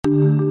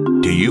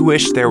Do you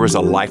wish there was a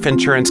life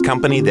insurance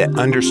company that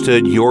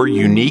understood your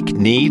unique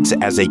needs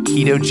as a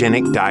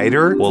ketogenic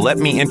dieter? Well, let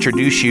me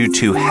introduce you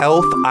to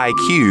Health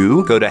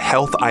IQ. Go to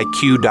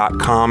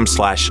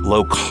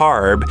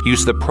healthIQ.com/low-carb.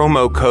 Use the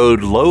promo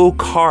code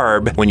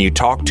low-carb when you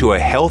talk to a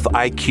Health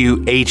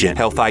IQ agent.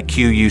 Health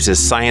IQ uses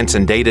science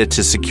and data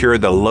to secure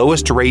the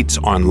lowest rates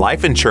on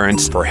life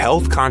insurance for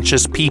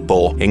health-conscious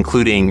people,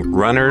 including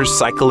runners,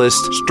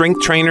 cyclists,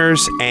 strength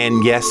trainers,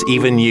 and yes,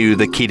 even you,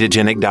 the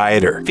ketogenic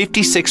dieter.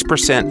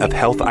 56% of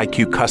Health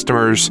IQ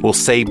customers will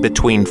save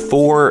between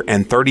 4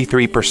 and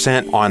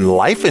 33% on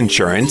life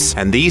insurance,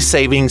 and these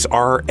savings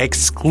are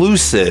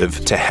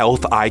exclusive to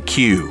Health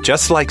IQ.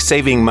 Just like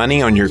saving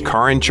money on your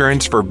car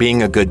insurance for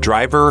being a good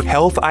driver,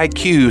 Health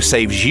IQ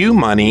saves you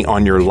money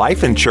on your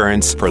life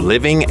insurance for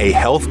living a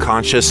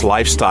health-conscious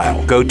lifestyle.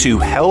 Go to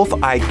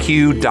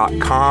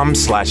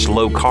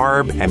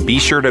healthiq.com/low-carb and be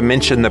sure to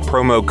mention the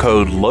promo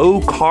code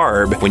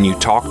low-carb when you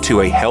talk to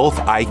a Health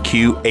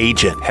IQ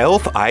agent.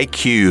 Health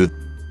IQ.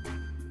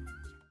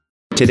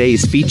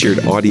 Today's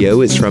featured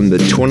audio is from the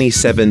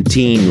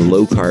 2017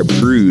 Low-Carb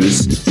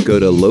Cruise. Go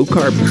to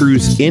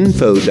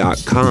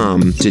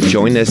lowcarbcruiseinfo.com to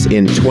join us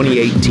in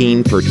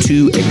 2018 for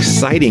 2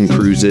 exciting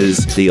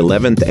cruises, the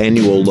 11th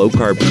annual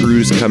Low-Carb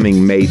Cruise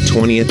coming May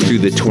 20th through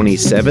the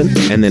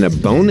 27th, and then a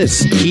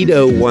bonus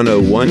Keto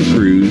 101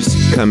 cruise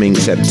coming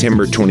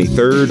September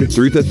 23rd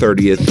through the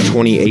 30th,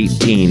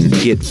 2018.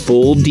 Get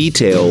full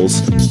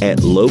details at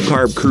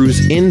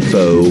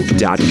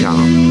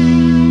lowcarbcruiseinfo.com.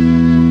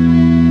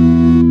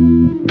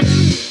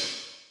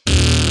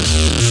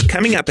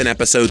 Coming up in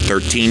episode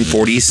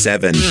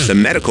 1347, the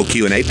medical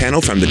Q&A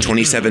panel from the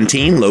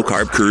 2017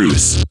 Low-Carb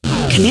Cruise.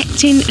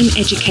 Connecting and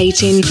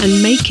educating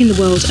and making the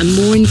world a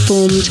more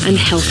informed and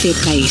healthier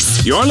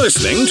place. You're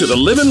listening to the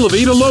Livin' La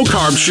Vida Low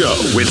Carb Show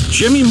with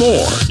Jimmy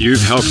Moore.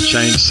 You've helped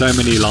change so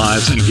many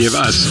lives and give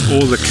us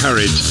all the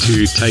courage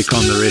to take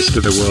on the rest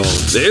of the world.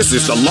 This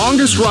is the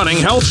longest running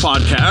health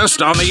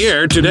podcast on the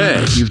air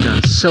today. You've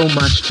done so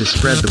much to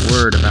spread the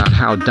word about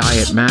how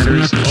diet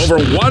matters. Over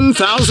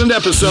 1,000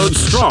 episodes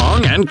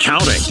strong and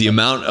counting. The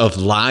amount of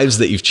lives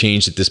that you've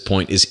changed at this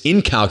point is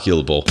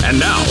incalculable. And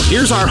now,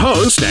 here's our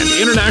host and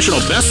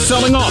international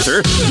best-selling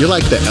author. You're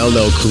like the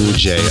LL Cool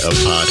J of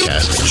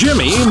podcasting.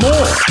 Jimmy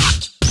Moore.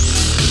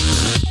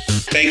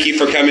 Thank you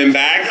for coming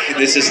back.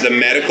 This is the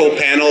medical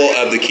panel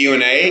of the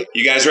Q&A.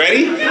 You guys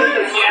ready?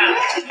 Yeah.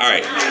 All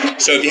right.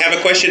 So if you have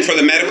a question for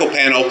the medical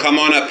panel, come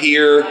on up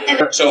here.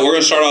 So we're going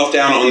to start off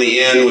down on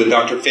the end with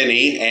Dr.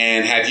 Finney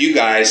and have you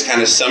guys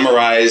kind of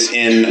summarize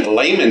in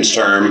layman's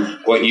term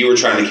what you were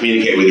trying to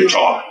communicate with your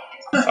talk.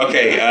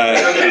 Okay,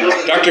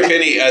 Dr.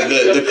 Finney,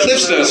 the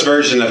Cliff's Notes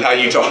version of how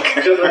you talk.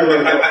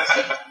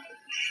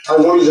 I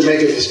wanted to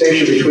make a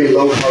distinction between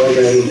low carb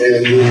and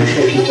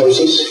nutritional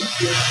ketosis.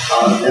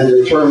 And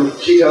the term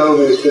keto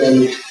has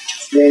been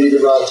bandied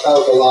about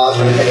a lot.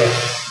 I had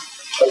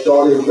a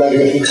daughter who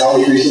graduated from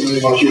college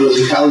recently. While she was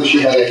in college, she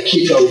had a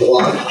keto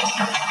blog,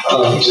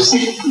 which I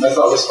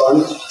thought was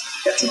fun.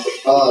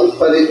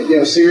 But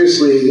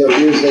seriously,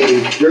 there's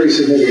a very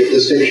significant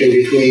distinction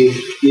between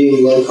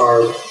being low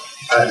carb,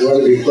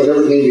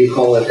 whatever name you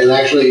call it, and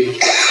actually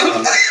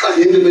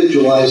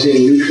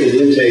individualizing nutrient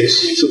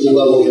intakes to the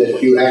level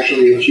that you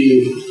actually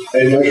achieve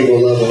a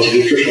measurable level of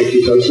nutritional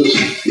ketosis.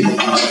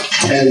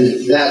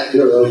 And that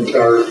there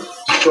are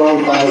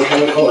strong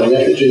biochemical and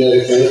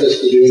epigenetic benefits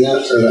to doing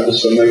that, so that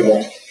was my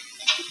goal.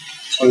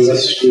 And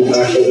let's move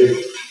back over.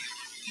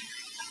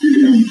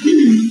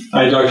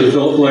 Hi, Dr.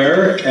 Philip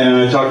Blair, and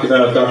I talked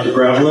about Dr.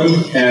 Gravelin,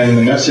 and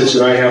the message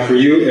that I have for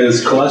you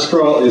is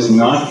cholesterol is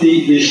not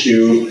the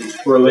issue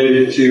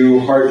related to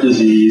heart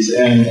disease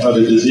and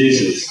other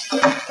diseases,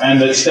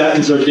 and that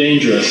statins are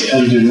dangerous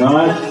and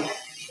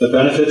the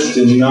benefits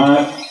do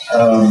not,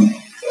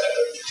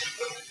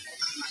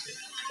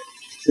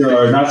 there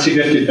are not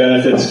significant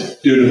benefits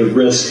due to the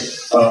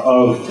risk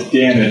of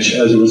damage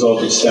as a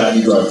result of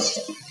statin drugs.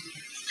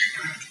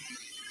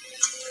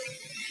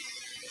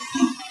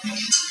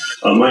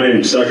 My name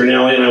is Dr.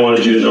 Nally, and I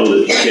wanted you to know that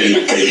you can't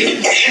eat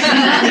bacon.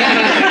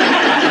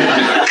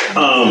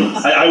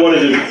 I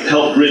wanted to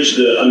help bridge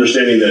the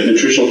understanding that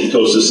nutritional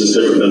ketosis is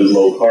different than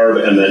low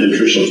carb, and that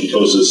nutritional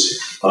ketosis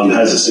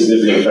has a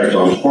significant effect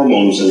on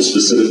hormones, and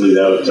specifically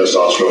that of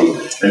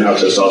testosterone, and how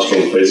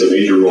testosterone plays a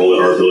major role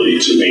in our ability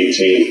to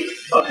maintain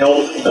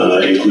health,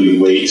 including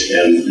weight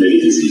and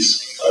many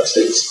disease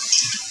states.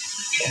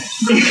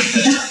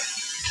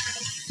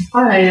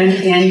 Hi, I'm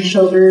Annie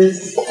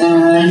Childers,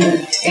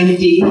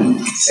 MD,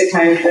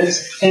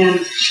 psychiatrist,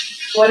 and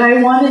what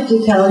I wanted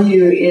to tell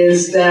you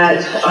is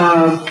that,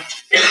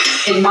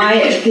 in my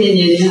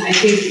opinion, I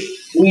think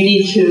we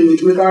need to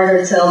regard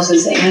ourselves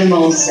as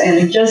animals,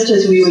 and just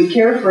as we would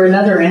care for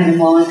another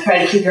animal and try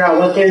to figure out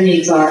what their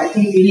needs are, I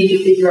think we need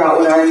to figure out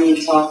what our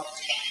needs are.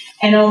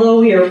 And although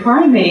we are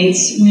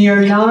primates,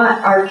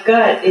 our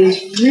gut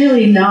is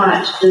really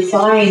not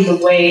designed the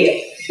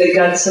way the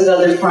guts of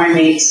other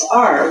primates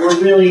are.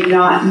 We're really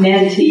not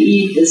meant to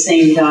eat the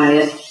same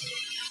diet.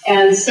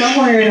 And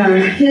somewhere in our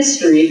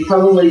history,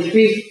 probably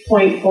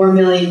 3.4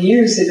 million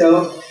years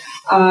ago,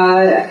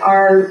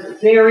 our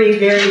very,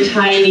 very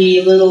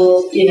tiny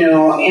little,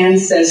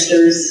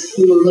 ancestors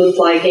who looked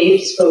like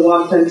apes but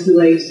walked on two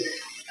legs,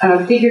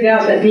 figured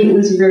out that meat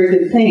was a very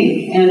good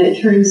thing. And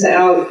it turns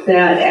out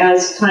that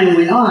as time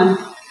went on,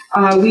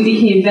 we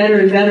became better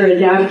and better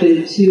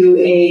adapted to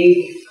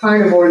a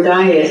carnivore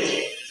diet.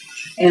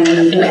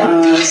 And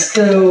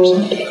so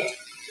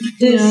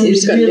this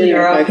is really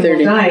our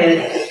optimal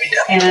diet.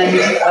 And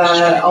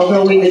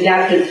although we've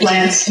adapted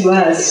plants to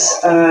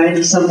us,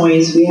 in some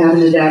ways we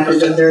haven't adapted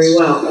them very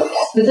well.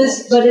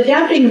 But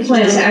adapting the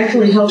plants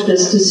actually helped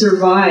us to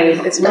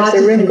survive lots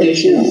of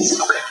conditions,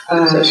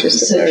 such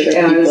as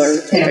famine.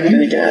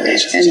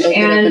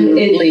 And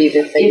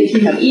if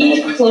you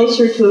eat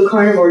closer to a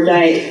carnivore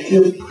diet,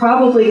 you're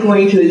probably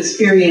going to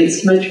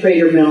experience much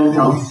greater mental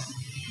health.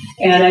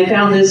 And I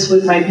found this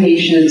with my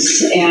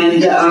patients,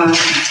 and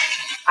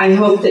I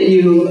hope that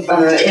you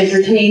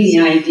entertain the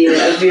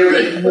idea of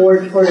veering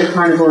more toward a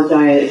carnivore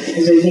diet,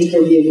 because I think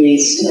you'll be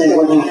amazed at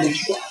what happens.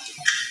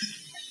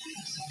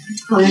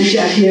 Hi, I'm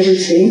Jackie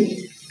Everstein.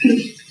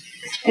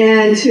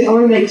 And I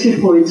want to make 2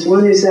 points.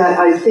 One is that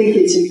I think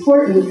it's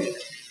important,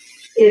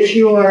 if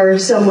you're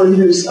someone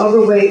who's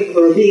overweight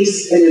or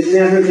obese and has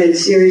never been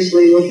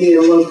seriously looking at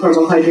a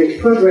low-carbohydrate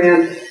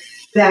program,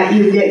 that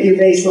you get your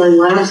baseline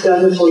labs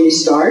done before you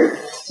start,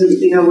 so that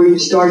you know where your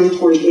starting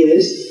point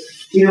is.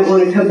 You don't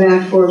want to come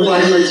back 4 or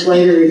 5 months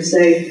later and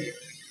say,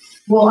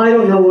 well, I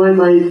don't know why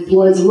my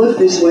bloods look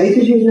this way,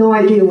 because you have no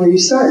idea where you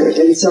started.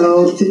 And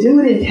so to do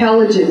it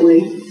intelligently,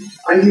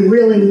 you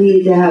really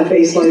need to have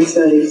baseline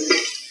studies.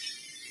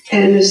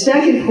 And the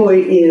second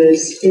point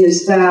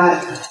is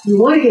that you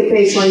want to get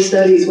baseline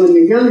studies when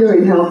you're younger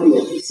and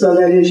healthier, so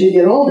that as you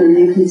get older,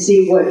 you can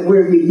see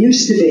where you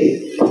used to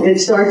be and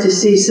start to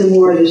see some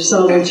more of the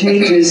subtle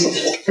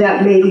changes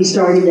that may be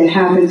starting to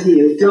happen to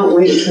you. Don't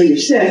wait until you're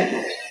sick,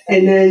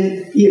 and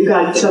then you've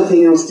got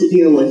something else to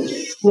deal with.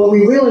 What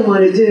we really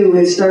want to do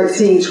is start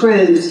seeing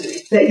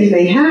trends that you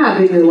may have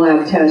in your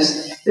lab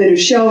tests that are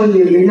showing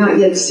you you're not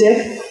yet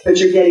sick, but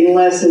you're getting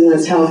less and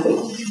less healthy.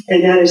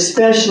 And that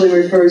especially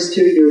refers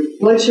to your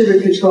blood sugar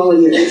control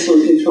and your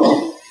insulin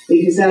control,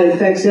 because that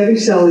affects every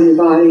cell in your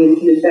body and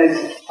can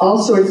affect all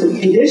sorts of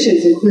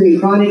conditions, including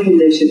chronic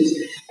conditions.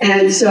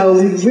 And so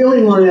we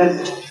really want to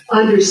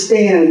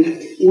understand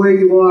where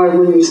you are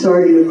when you're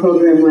starting a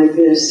program like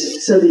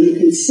this, so that you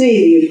can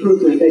see the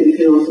improvement that you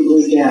can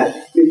ultimately get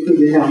to improve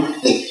your health.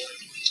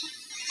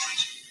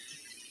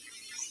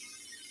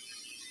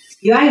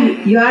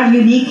 You are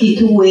unique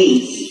in 2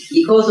 ways,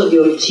 because of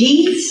your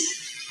genes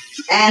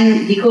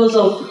and because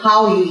of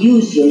how you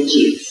use your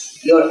genes,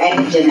 your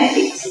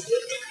epigenetics.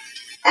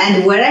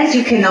 And whereas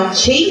you cannot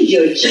change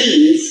your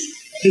genes,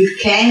 you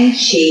can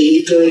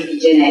change your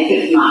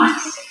epigenetic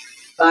marks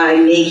by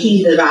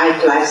making the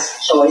right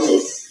life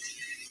choices.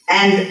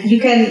 And you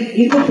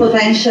could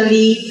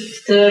potentially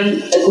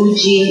turn a good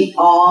gene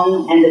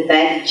on and a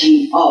bad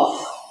gene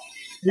off.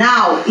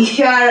 Now, if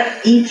you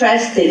are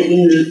interested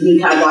in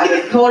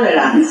carbohydrate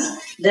tolerance,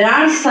 there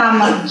are some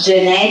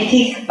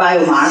genetic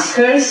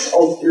biomarkers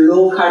of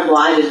low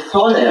carbohydrate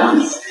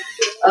tolerance.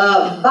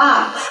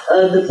 But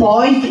the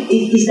point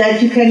is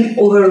that you can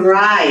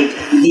override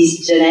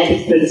this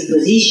genetic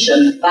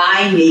predisposition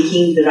by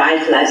making the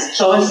right life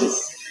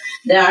choices.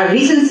 There are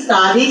recent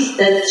studies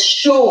that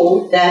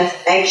show that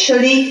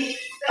actually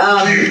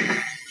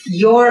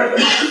your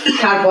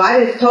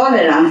carbohydrate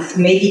tolerance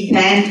may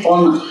depend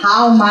on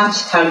how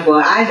much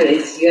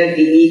carbohydrates you have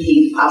been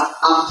eating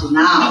up to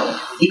now,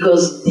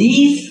 because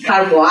these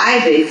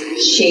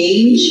carbohydrates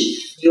change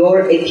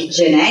your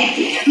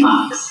epigenetic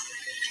marks.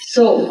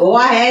 So go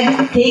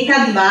ahead, take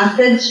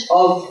advantage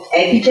of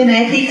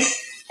epigenetics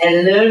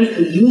and learn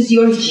to use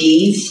your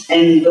genes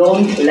and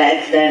don't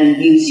let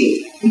them use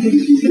you.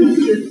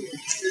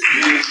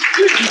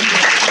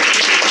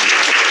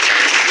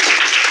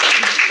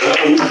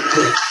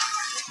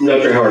 I'm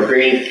Dr. Howard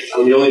Green.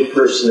 I'm the only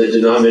person that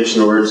did not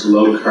mention the words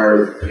low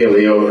carb,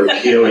 paleo, or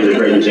keto in the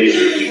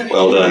presentation.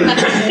 Well done.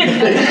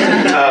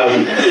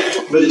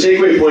 But the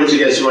takeaway points, I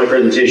guess, in my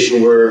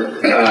presentation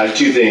were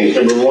 2 things.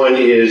 Number 1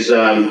 is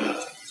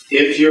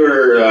if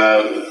you're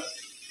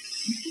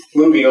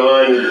moving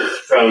on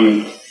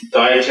from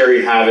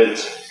dietary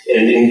habits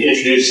and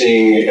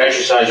introducing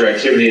exercise or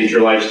activity into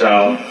your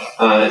lifestyle,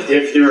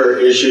 if there are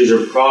issues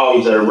or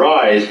problems that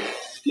arise,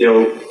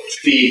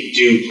 feet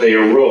do play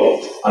a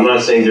role. I'm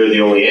not saying they're the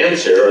only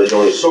answer or the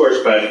only source,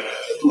 but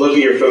look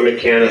at your foot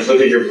mechanics, look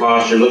at your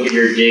posture, look at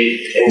your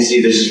gait, and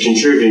see this is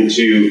contributing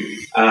to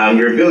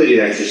your ability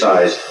to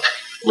exercise,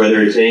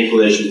 whether it's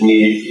ankle issues,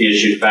 knee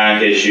issues,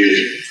 back issues,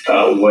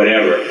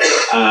 whatever.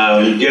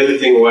 The other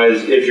thing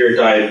was, if you're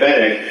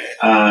diabetic,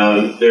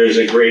 there's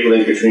a great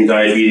link between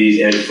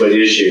diabetes and foot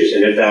issues.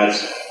 And if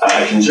that's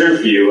a concern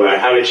for you,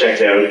 have it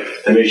checked out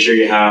and make sure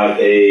you have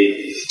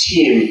a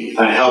team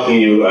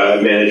helping you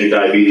manage your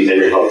diabetes and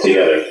your health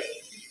together.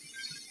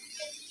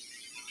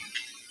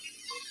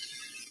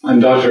 I'm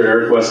Dr.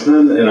 Eric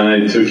Westman, and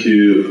I took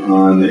you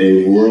on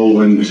a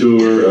whirlwind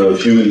tour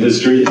of human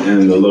history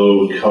and the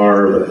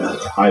low-carb,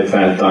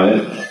 high-fat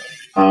diet.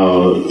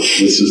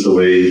 This is the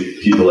way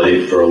people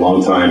ate for a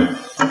long time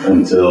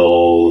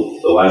until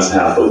the last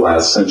half of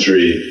last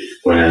century,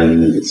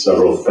 when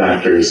several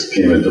factors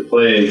came into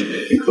play,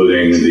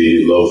 including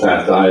the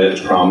low-fat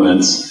diet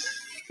prominence.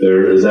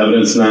 There is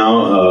evidence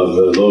now of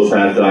the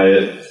low-fat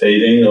diet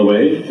fading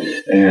away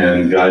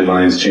and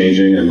guidelines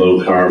changing, and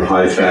low-carb,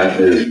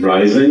 high-fat is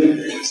rising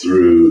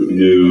through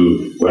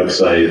new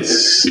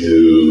websites,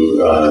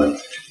 new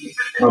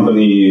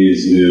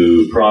companies,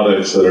 new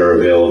products that are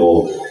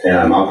available, and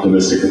I'm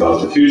optimistic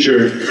about the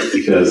future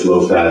because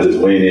low-fat is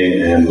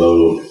waning and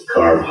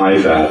low-carb,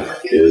 high-fat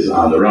is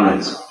on the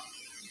rise.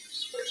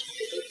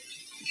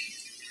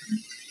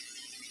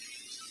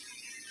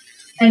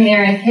 I'm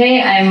Erin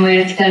Kay. I'm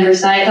with Denver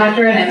Diet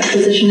Doctor, and I'm a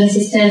physician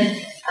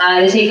assistant.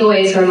 The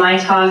takeaways from my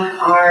talk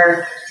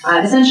are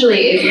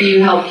essentially, if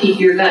you help keep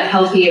your gut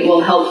healthy, it will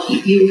help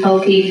keep you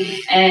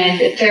healthy. And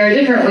there are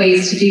different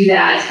ways to do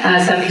that.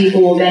 Some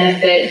people will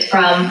benefit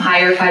from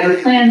higher fiber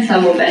plans.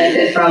 Some will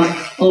benefit from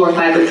lower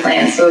fiber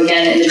plans. So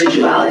again,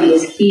 individuality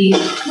is key.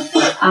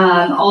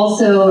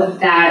 Also,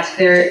 that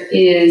there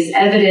is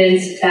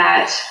evidence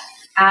that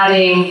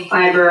adding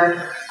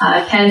fiber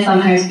can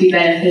sometimes be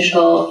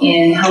beneficial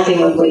in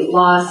helping with weight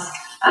loss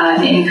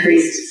and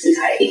increased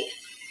satiety.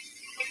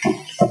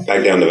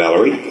 Back down to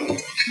Valerie.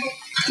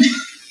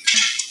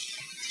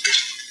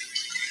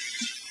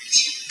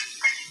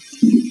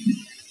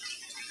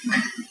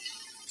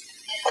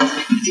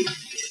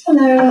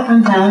 Hello,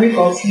 I'm Valerie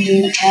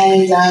Goldstein,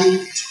 and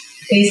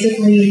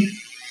basically,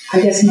 I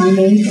guess my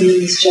main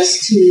thing is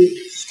just to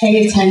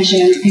pay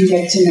attention and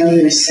get to know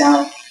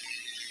yourself.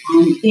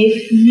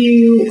 If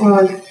you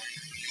are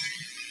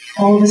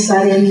all of a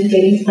sudden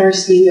getting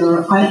thirsty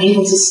or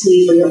unable to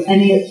sleep, or your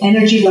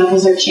energy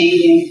levels are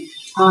changing,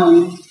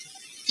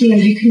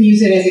 you can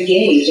use it as a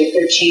gauge. If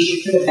they're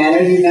changing for the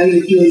better, you know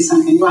you're doing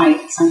something right,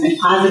 something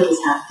positive is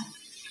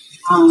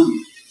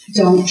happening.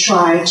 Don't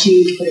try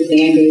to put a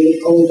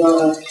Band-Aid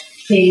over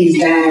things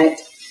that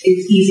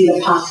it's easy to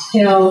pop a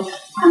pill.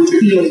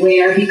 Be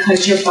aware,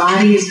 because your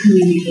body is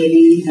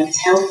communicating, you have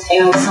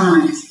telltale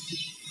signs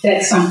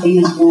that something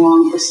is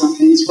wrong or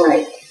something is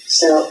right.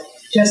 So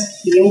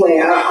just be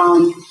aware.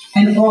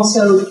 And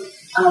also,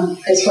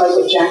 as far as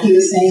what Jackie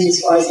was saying, as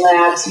far as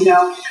labs, you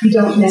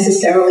don't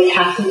necessarily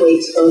have to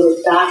wait to go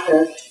to a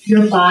doctor.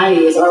 Your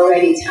body is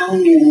already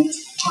telling you,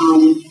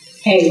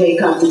 hey,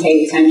 wake up and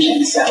pay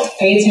attention. So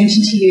pay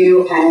attention to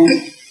you,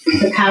 and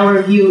the power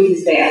of you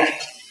is there.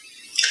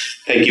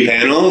 Thank you,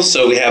 panel.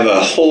 So we have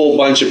a whole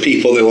bunch of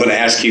people that want to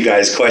ask you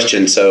guys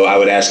questions. So I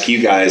would ask you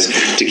guys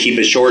to keep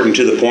it short and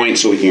to the point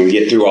so we can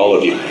get through all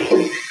of you.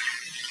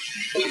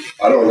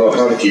 I don't know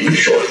how to keep it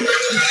short.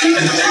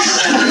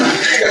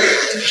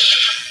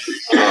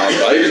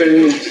 I've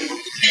been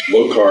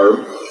low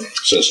carb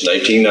since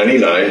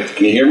 1999.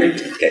 Can you hear me?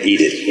 Yeah,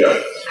 eat it. Yeah.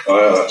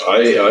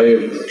 I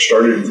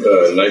started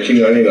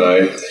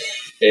 1999,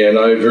 and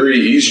I very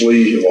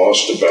easily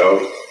lost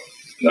about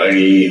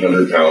 90,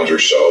 100 pounds or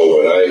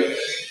so. And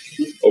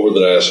over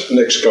the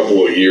next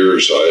couple of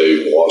years,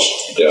 I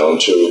lost down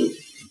to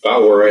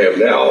about where I am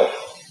now.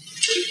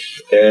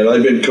 And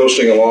I've been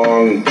coasting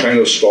along, kind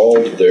of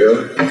stalled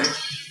there.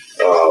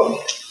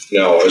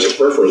 Now, as a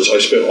preference, I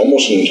spent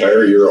almost an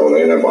entire year on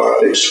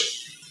antibiotics.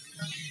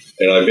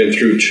 And I've been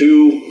through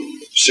 2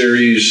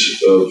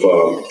 series of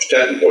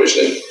statin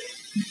poisoning.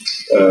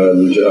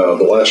 And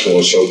the last one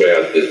was so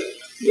bad that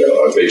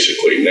I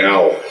basically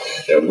now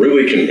am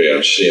really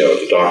convinced.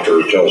 The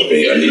doctor tells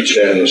me I need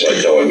statins.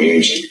 I tell him he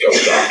needs to become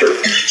a doctor.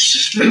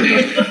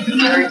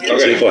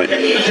 Okay.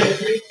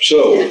 So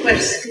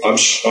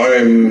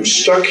I'm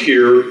stuck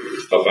here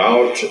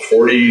about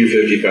 40,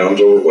 50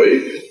 pounds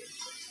overweight.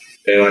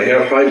 And I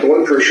have high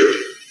blood pressure,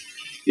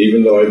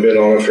 even though I've been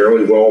on a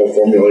fairly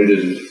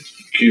well-formulated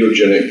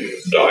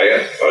ketogenic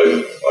diet.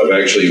 I've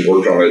actually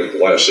worked on it the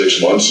last 6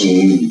 months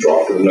and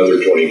dropped another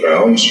 20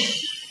 pounds.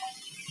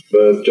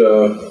 But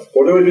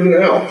what do I do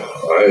now?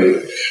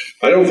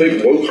 I don't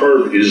think low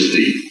carb is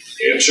the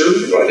answer.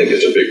 I think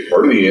it's a big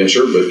part of the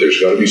answer, but there's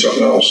got to be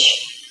something else.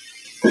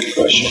 Good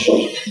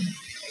question.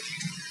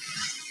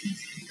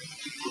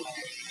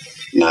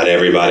 Not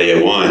everybody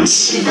at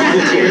once.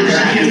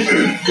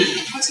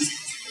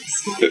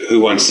 Who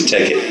wants to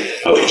take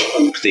it? Oh,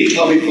 Steve.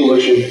 I'll be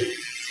foolish and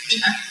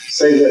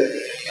say that,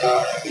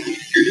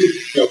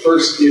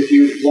 first, if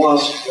you've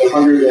lost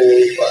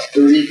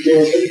 130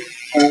 kilos,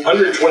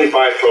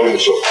 125 total,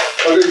 so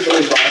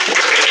 125.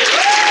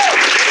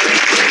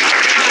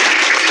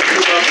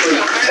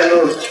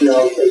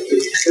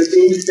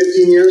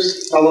 15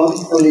 years? How long?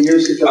 How many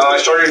years did you I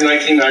started in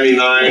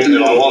 1999,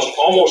 and I lost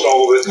almost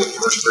all of it in the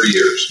first 3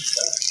 years.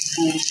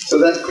 So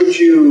that puts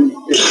you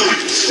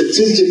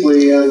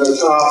statistically in the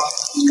top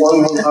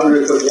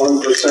 1/100th of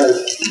 1%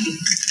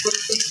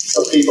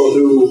 of people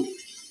who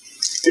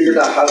figured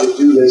out how to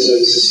do this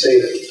and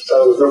sustain it.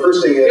 So the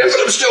first thing is... Yeah, but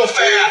I'm still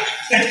fat!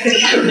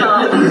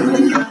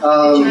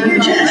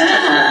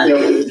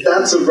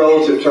 That's a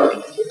relative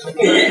term.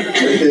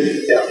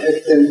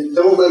 And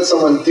don't let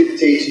someone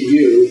dictate to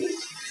you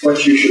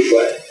what you should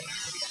weigh.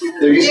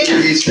 There used to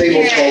be these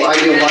tables called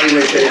ideal body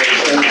weight tables,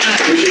 and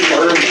we should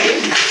learn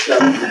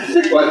them.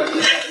 What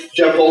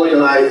Jeff Bullock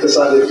and I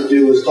decided to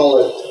do was call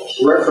it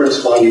reference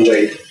body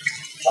weight,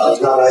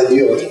 not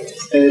ideal.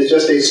 And it's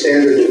just a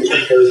standard that we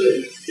compare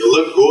to. You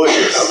look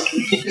gorgeous.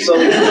 So,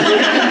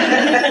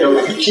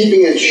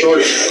 keeping it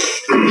short,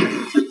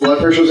 as blood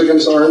pressure is a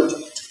concern,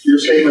 your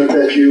statement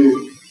that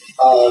you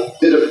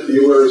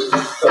were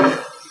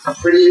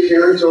pretty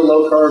adherent to a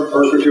low carb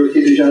or to a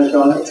ketogenic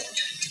diet.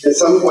 At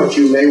some point,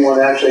 you may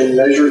want to actually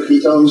measure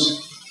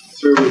ketones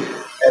through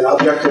an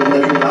objective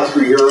measure, not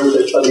through urine,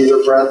 but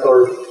either breath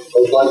or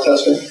blood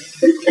testing,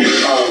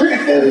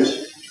 and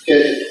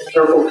get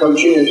careful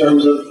coaching in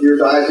terms of your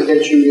diet to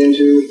get you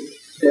into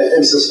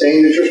and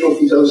sustain nutritional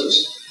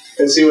ketosis,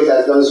 and see what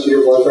that does to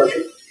your blood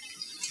pressure.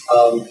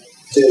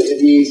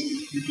 It means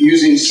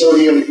using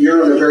sodium.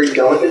 You're on a very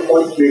delicate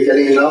point. You're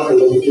getting enough and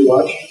maybe too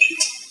much.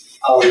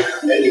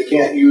 And you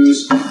can't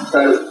use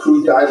kind of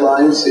crude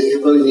guidelines. That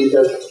you really need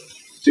to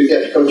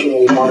get coaching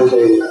and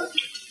monitoring that.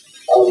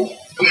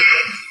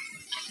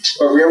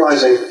 But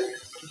realizing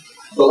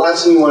the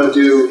last thing you want to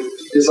do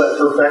is let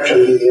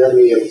perfection be the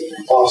enemy of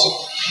awesome.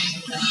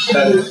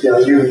 And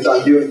you've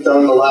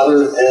done the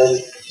latter,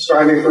 and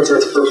striving for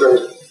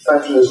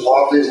perfection is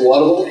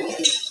laudable,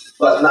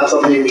 but not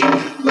something you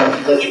should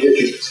let you get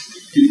you.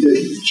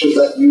 Should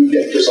let you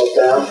get yourself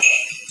down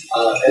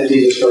and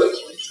be discouraged.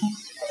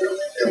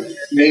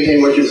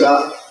 Maintain what you've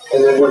got,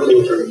 and then work to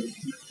improve.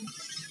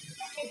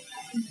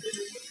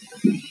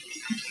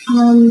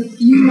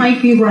 You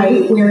might be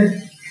right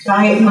where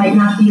diet might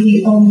not be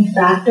the only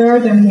factor.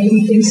 There may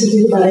be things to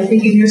do, but I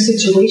think in your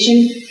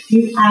situation,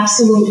 you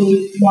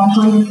absolutely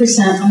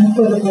 100%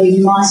 unequivocally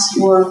must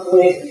work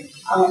with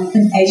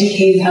an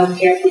educated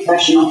healthcare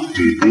professional.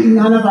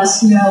 None of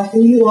us know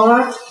who you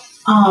are,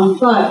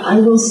 but I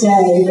will say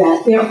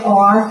that there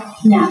are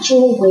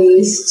natural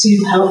ways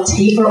to help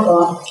taper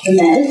off the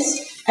meds,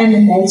 and the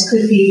meds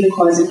could be the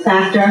causing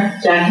factor.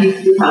 Jackie,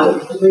 you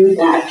probably agree with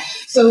that.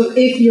 So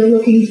if you're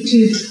looking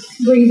to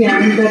bring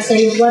down, let's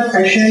say, your blood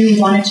pressure, and you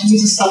wanted to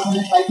use a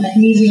supplement like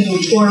magnesium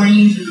or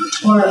taurine,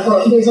 or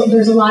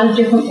there's a lot of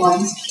different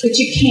ones, but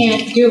you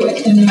can't do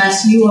it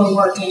unless you are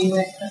working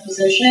with a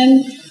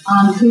physician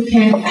who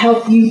can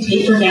help you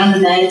taper down the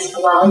meds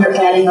while you're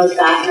adding those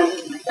back and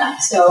everything like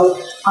that. So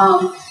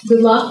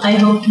good luck. I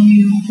hope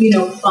you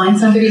find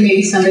somebody.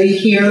 Maybe somebody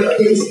here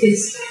is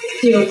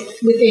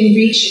within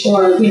reach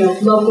or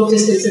local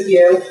distance of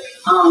you.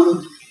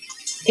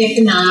 If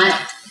not,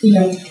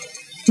 you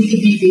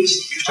could be reached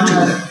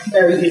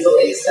very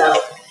easily. So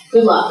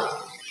good luck.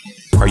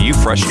 Are you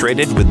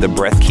frustrated with the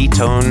breath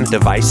ketone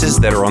devices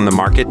that are on the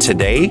market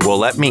today? Well,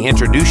 let me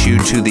introduce you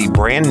to the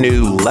brand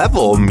new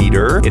Level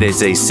Meter. It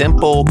is a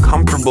simple,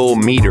 comfortable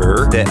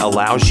meter that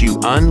allows you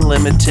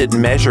unlimited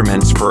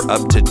measurements for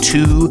up to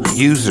 2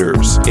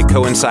 users. It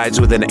coincides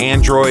with an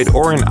Android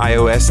or an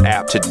iOS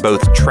app to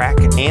both track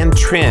and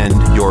trend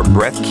your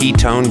breath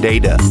ketone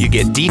data. You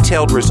get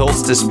detailed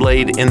results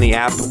displayed in the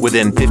app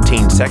within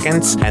 15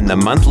 seconds, and the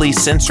monthly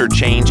sensor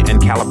change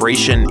and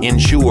calibration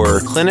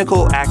ensure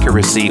clinical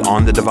accuracy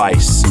on the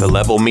device. The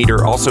Level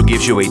Meter also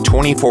gives you a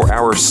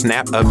 24-hour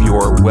snap of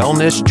your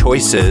wellness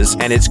choices,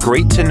 and it's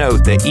great to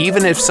note that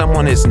even if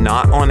someone is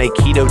not on a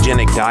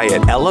ketogenic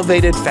diet,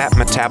 elevated fat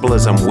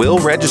metabolism will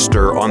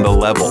register on the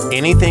level.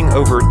 Anything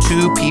over 2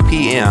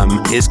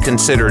 ppm is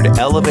considered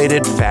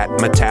elevated fat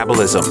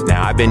metabolism.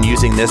 Now, I've been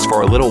using this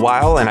for a little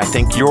while, and I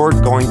think you're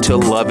going to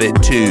love it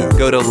too.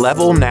 Go to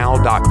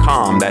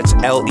levelnow.com, that's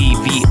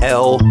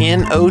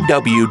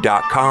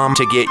LEVLNOW.com,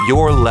 to get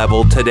your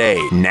level today.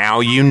 Now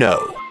you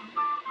know.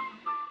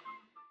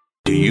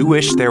 Do you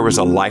wish there was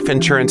a life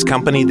insurance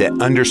company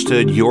that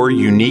understood your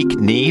unique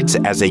needs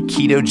as a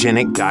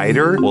ketogenic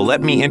dieter? Well,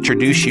 let me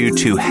introduce you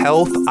to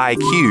Health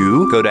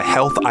IQ. Go to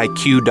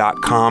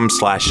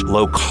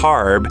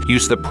healthIQ.com/low-carb.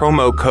 Use the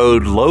promo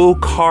code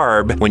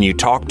low-carb when you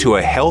talk to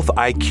a Health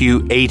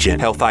IQ agent.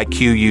 Health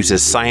IQ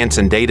uses science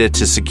and data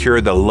to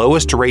secure the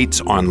lowest rates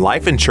on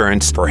life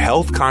insurance for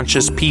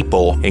health-conscious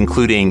people,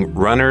 including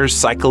runners,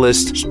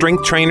 cyclists,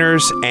 strength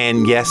trainers,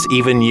 and yes,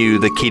 even you,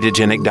 the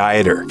ketogenic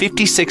dieter.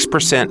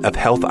 56% of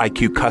Health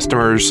IQ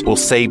customers will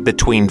save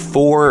between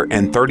 4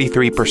 and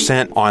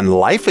 33% on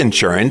life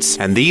insurance,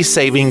 and these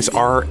savings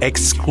are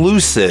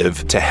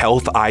exclusive to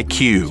Health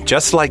IQ.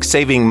 Just like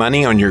saving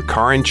money on your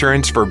car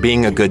insurance for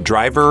being a good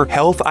driver,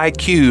 Health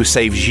IQ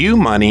saves you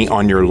money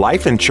on your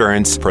life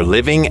insurance for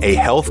living a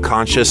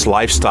health-conscious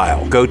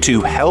lifestyle. Go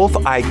to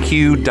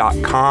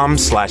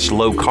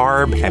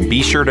healthiq.com/low-carb and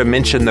be sure to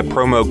mention the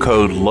promo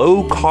code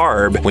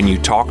low-carb when you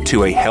talk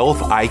to a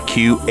Health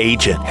IQ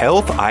agent.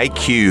 Health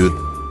IQ.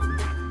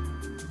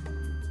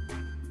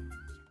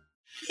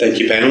 Thank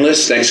you,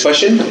 panelists. Next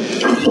question.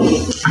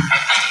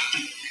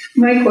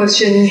 My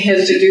question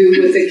has to do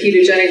with the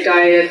ketogenic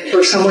diet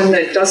for someone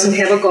that doesn't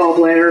have a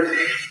gallbladder,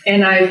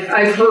 and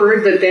I've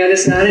heard that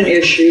is not an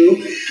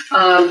issue,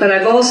 but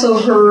I've also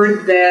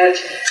heard that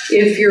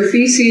if your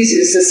feces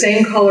is the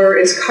same color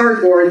as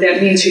cardboard,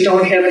 that means you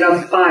don't have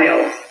enough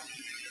bile.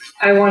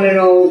 I want to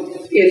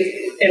know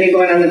if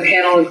anyone on the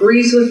panel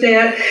agrees with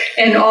that.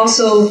 And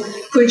also,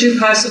 could you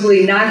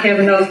possibly not have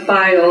enough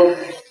bile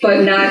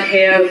but not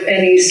have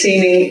any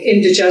seeming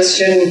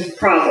indigestion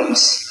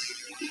problems?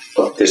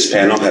 Well, this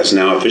panel has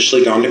now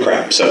officially gone to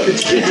crap, so who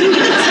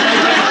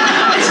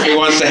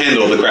wants to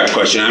handle the crap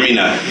question? I mean,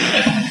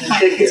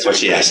 that's what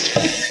she asked.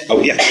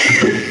 Oh, yeah.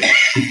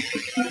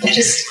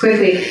 Just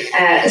quickly,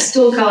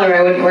 stool color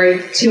I wouldn't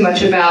worry too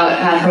much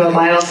about from a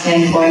bile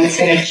standpoint. It's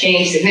going to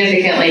change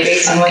significantly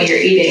based on what you're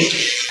eating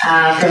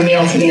from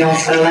meal to meal,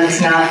 so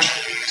that's not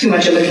too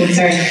much of a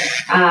concern.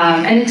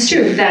 And it's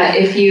true that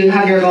if you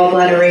have your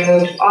gallbladder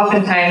removed,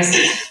 oftentimes,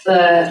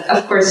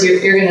 of course,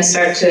 you're going to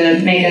start to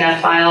make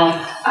enough bile.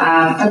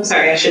 I'm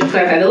sorry, I should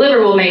clarify. The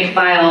liver will make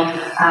bile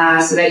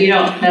so that you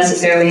don't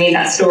necessarily need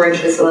that storage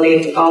facility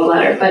with the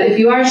gallbladder. But if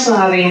you are still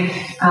having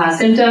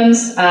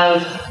symptoms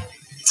of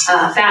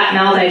fat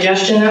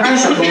maldigestion, there are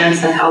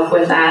supplements that help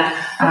with that.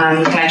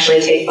 You can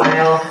actually take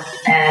bile,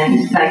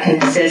 and that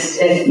can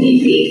assist if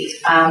need be.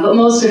 But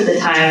most of the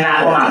time,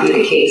 that will not be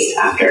the case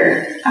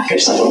after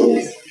several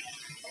weeks.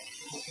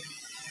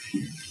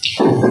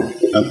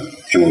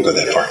 And we'll go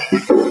that far.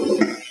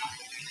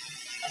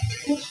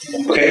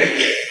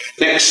 Okay,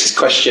 next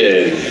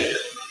question.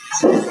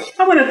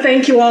 I want to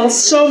thank you all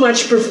so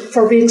much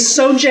for being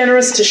so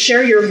generous to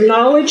share your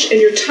knowledge and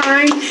your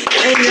time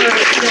and your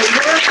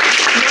work,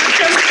 not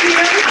just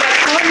here, but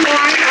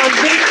online on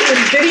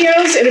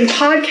videos and in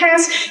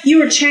podcasts.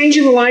 You are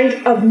changing the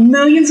life of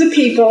millions of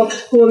people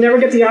who will never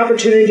get the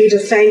opportunity to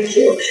thank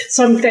you.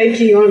 So I'm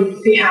thanking you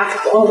on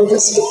behalf of all of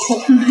us.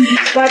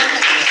 But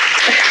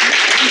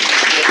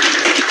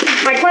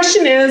my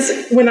question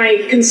is, when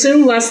I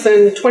consume less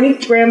than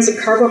 20 grams of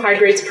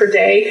carbohydrates per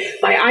day,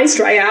 my eyes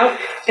dry out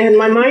and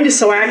my mind is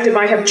so active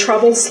I have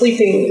trouble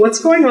sleeping. What's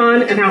going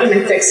on and how can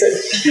I fix it?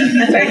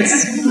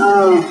 Thanks.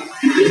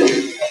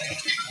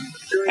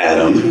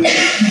 Adam.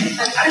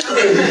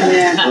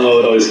 Oh,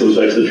 it always comes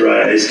back to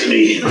dry eyes to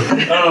me.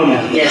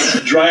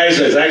 Yes. Dry eyes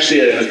is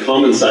actually a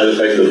common side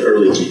effect of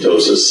early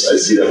ketosis. I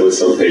see that with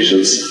some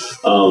patients.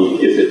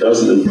 If it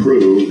doesn't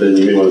improve, then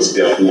you may want to see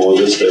the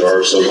ophthalmologist. There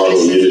are some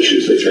autoimmune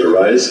issues that can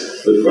arise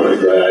with chronic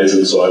dry eyes,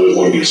 and so I would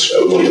want to make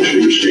sure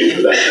you're screened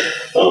for that.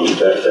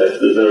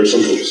 There are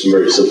some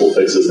very simple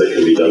fixes that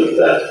can be done for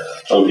that.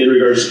 In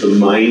regards to the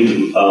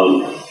mind,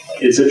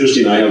 it's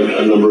interesting. I have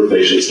a number of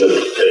patients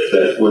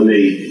that when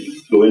they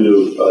go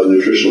into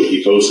nutritional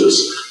ketosis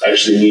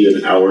actually need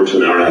an hour to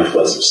an hour and a half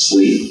less of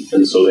sleep,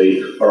 and so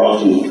they are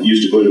often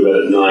used to going to bed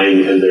at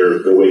 9 and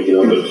they're waking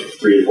up at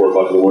 3 and 4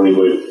 o'clock in the morning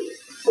going,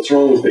 what's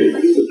wrong with me?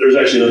 There's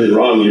actually nothing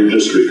wrong. You're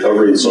just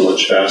recovering so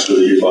much faster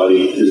that your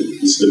body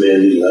is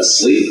demanding less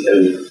sleep.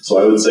 And so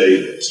I would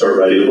say start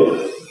writing a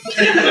book.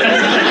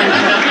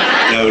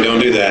 No, don't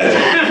do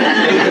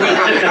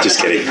that. Just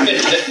kidding.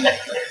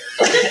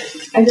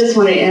 I just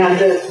want to add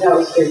that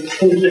was good.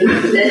 Thank you.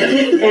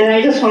 And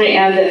I just want to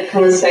add that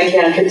from a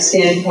psychiatric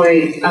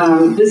standpoint,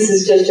 this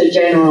is just a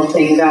general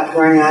thing about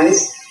dry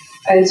eyes.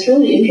 It's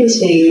really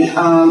interesting.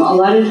 A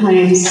lot of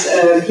times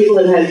people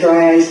that have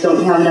dry eyes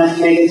don't have enough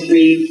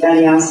omega-3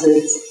 fatty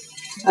acids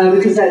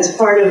because that's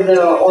part of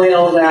the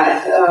oil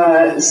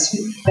that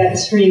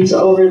streams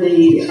over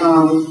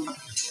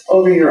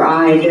over your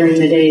eye during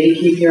the day to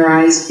keep your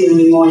eyes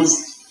feeling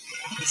moist.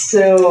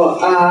 So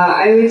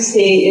I would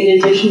say, in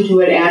addition to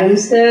what Adam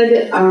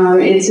said,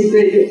 it's a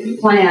good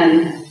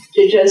plan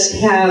to just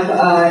have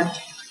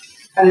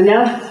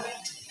enough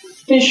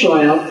fish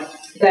oil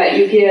that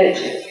you get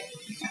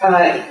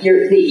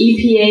the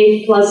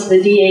EPA plus the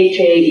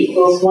DHA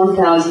equals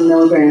 1,000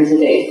 milligrams a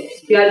day.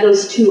 If you add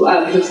those two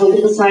up, just look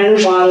at the side of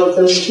the bottle. If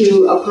those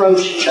two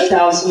approach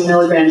 1,000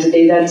 milligrams a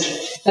day,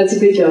 that's a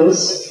good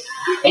dose.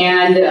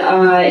 And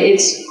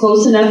it's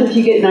close enough if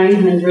you get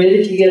 900.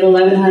 If you get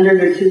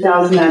 1,100 or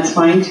 2,000, that's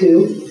fine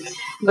too.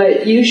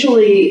 But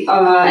usually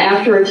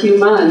after a few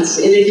months,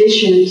 in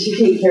addition to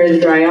take care of the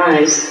dry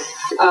eyes,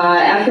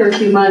 after a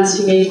few months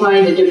you may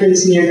find a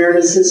difference in your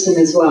nervous system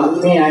as well.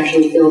 You may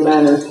actually feel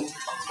better.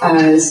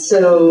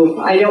 So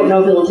I don't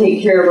know if it'll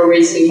take care of a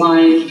racing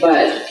mind,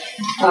 but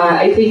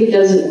I think it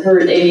doesn't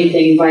hurt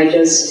anything by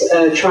just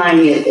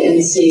trying it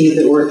and seeing if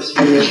it works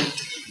for you.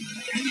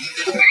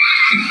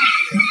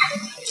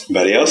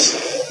 Anybody else?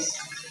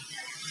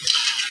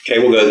 Okay,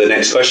 we'll go to the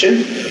next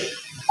question.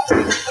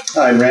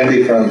 I'm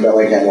Randy from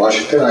Bellingham,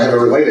 Washington. I have a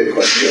related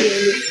question.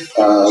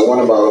 One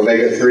about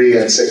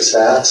omega-3 and 6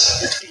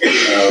 fats.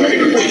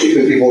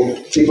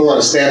 People on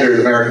a standard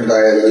American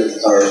diet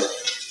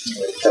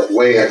have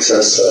way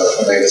excess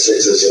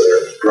omega-6s that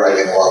are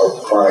driving a lot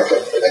of chronic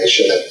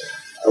inflammation. And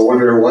I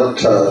wonder what,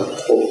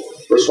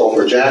 first of all,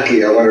 for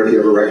Jackie, I wonder if you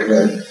ever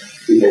recommend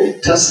people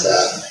test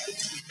that.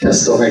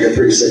 Test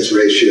omega-3-6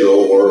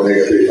 ratio or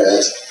omega-3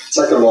 fats.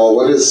 Second of all,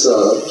 what is,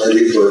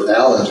 maybe for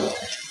Alan,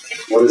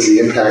 what is the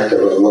impact of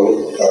a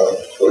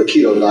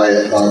keto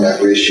diet on that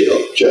ratio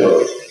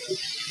generally?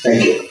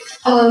 Thank you.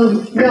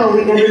 No,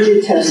 we never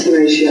did test the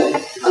ratio.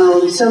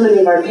 So many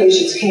of our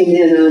patients came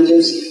in on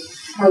just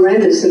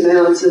horrendous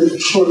amounts of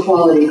poor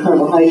quality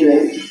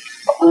carbohydrate.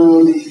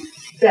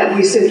 that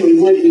we simply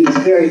would use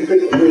very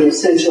frequently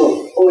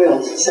essential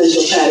oils,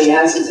 essential fatty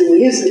acids, and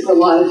we use them for a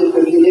lot of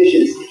different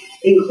conditions,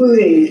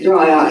 including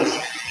dry eyes,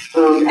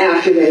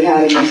 after they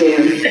had an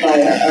exam by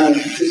a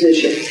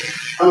physician.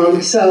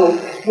 So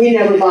we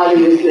never bothered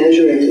with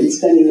measuring and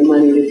spending the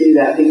money to do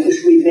that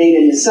because we made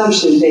an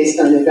assumption based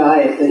on the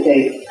diet that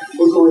they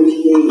were going to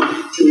need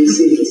to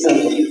receive the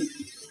supplements.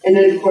 And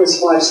then, of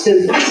course, watch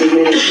symptoms, and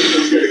many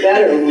symptoms get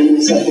better when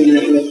you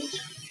supplement with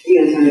the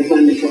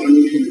anti-inflammatory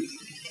nutrients.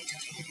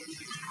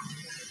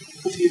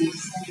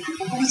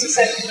 What was the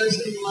second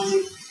person you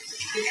wanted?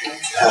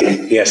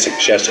 Yes,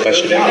 she asked a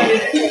question.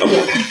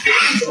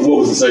 What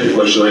was the second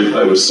question?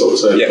 I was so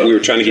excited. Yeah, we were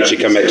trying to get you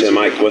to come back to the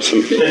mic. What's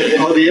some?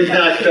 The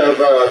impact of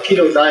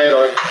keto diet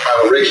on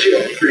ratio,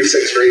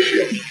 3-6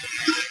 ratio.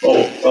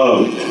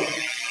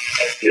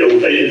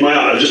 In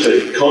my just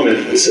a comment.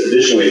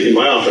 Additionally, in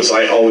my office,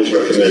 I always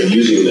recommend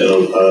using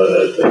an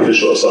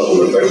official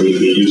supplement. We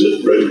use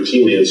it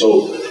routinely, and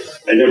so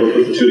I never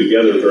put the two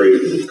together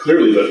very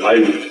clearly. But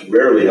I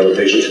rarely have a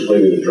patient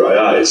complaining of dry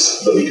eyes,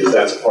 but because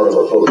that's part of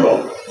our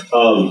protocol.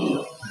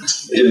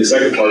 In the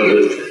second part of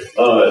it,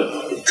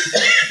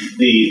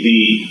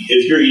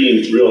 if you're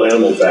eating real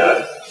animal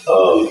fat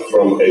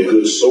from a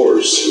good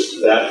source,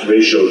 that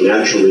ratio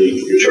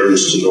naturally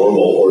returns to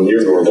normal or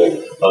near normal.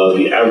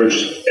 The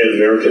average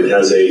American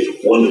has a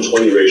 1 to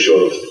 20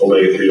 ratio of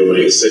omega-3 to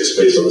omega-6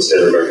 based on the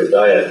standard American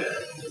diet.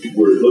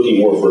 We're looking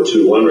more for a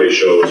 2 to 1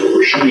 ratio is what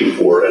we're shooting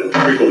for, and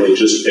frequently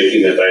just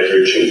making that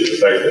dietary change is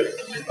effective.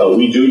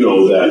 We do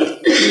know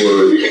that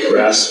your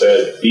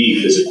grass-fed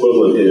beef is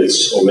equivalent in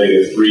its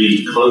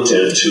omega-3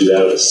 content to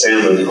that of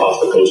salmon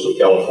off the coast of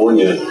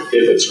California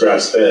if it's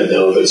grass-fed.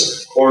 Now, if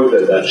it's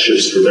corn-fed, that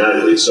shifts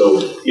dramatically. So,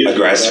 a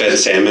grass-fed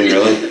salmon,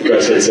 really?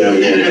 Grass-fed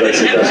salmon, yeah.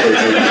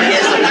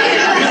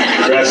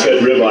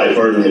 Grass-fed ribeye,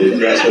 pardon me.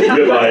 Grass-fed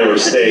ribeye or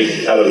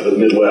steak out of the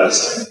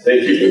Midwest.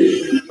 Thank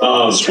you.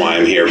 That's why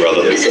I'm here,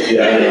 brother.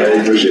 Yeah, I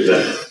appreciate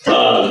that.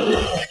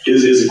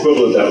 Is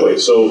equivalent that way.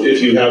 So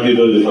if you have the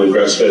ability to find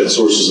grass-fed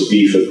sources of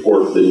beef and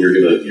pork, then you're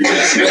gonna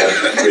see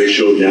that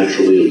ratio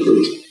naturally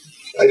improve.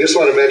 I just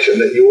want to mention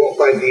that you won't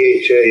find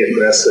DHA in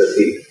grass-fed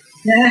beef.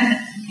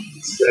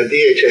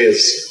 DHA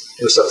is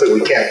something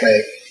we can't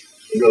make.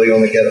 You really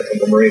only get it from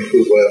the marine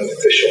food web and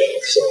fish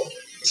oil. So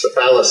it's a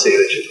fallacy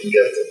that you can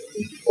get the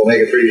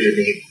omega-3s you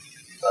need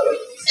out of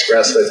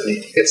grass-fed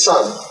beef. It's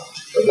some,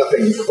 but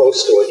nothing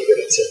close to what you get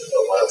in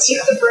wild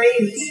salmon. The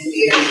brains.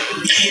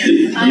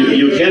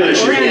 You can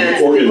actually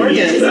get organ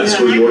meat. That's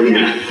where the organ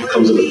meat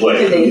comes into play.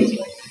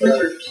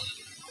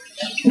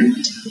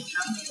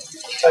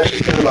 Actually,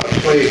 spent about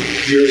 20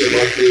 years of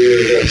my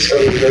career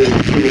studying very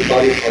human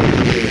body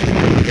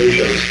parts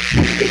ratios.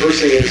 The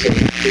first thing is that it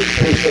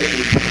depends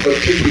what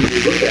tissue you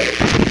look at.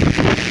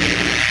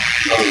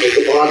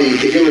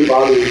 The human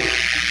body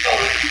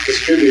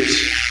distributes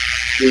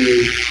the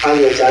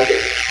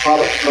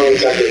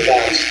polyunsaturated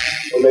fats,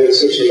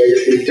 omega-6 and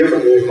omega-3,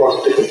 differently across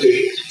different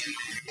tissues.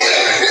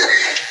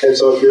 And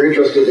so if you're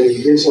interested in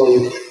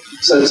insulin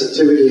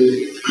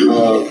sensitivity,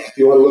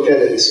 you want to look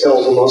at it in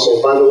skeletal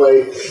muscle. By the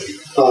way,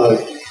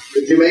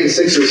 the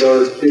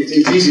omega-6s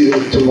it's easy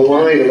to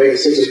malign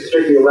omega-6s,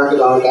 particularly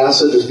arachidonic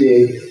acid, as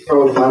being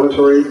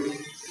pro-inflammatory,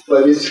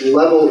 but its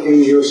level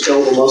in your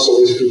skeletal muscle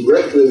is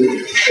directly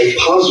and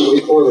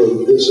positively correlated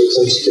with insulin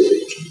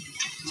sensitivity.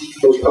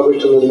 It was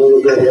published in the New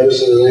England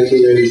Medicine in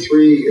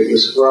 1993. It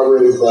was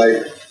corroborated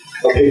by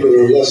a paper in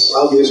the Less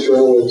Obvious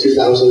Journal in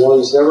 2001.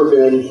 It's never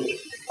been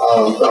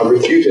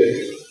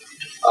refuted.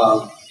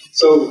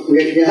 So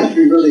you have to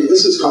be really,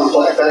 this is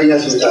complex. Fatty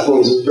acid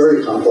metabolism is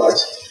very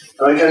complex.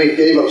 And I kind of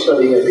gave up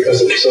studying it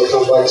because it was so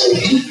complex.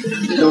 And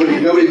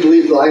nobody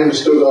believed that I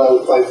understood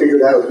what I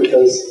figured out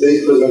because they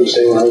couldn't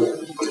understand what I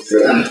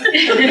figured out.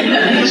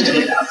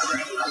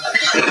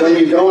 When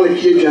you go on a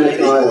ketogenic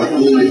diet,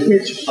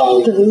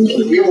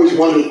 we always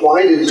wondered,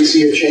 why did we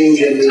see a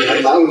change in the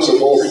amounts of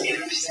both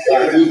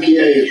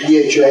EPA,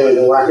 DHA, and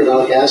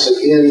arachidonic acid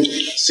in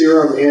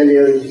serum and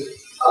in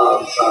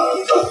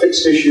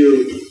fixed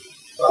tissue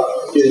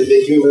in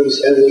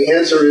humans? And the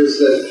answer is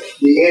that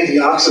the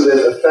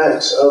antioxidant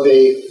effects of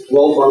a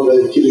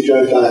well-formulated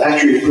ketogenic diet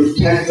actually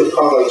protect the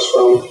products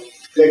from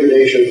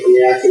degradation from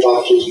the active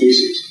oxygen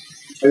species.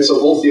 And so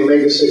both the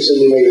omega-6 and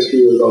the omega-3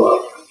 will go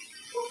up.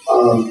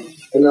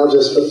 And now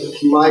just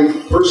my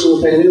personal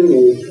opinion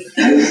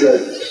is that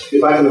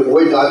if I can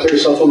avoid dietary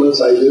supplements,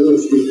 I do.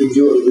 If we can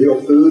do it with real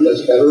food,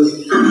 that's better.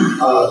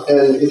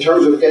 And in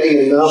terms of getting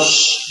enough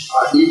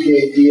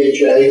EPA,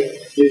 DHA,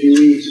 if you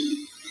eat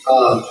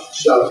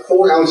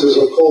 4 ounces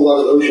of cold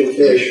water ocean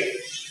fish,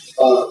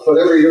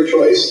 whatever your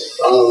choice,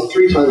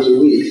 3 times a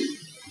week,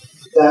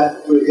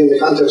 that in the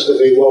context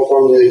of a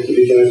well-formulated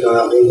ketogenic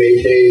diet will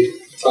maintain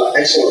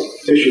excellent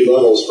tissue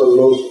levels for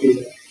most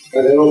people.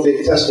 And I don't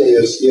think testing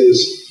is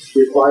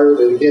required.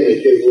 And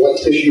again, what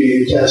tissue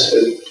you test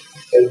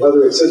and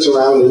whether it sits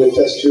around in a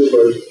test tube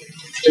or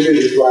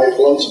particularly dry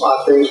blood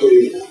spot things where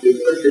you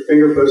prick your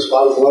finger, put a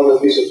spot of blood on a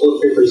piece of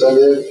toilet paper, send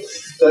it in,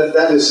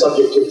 that is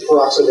subject to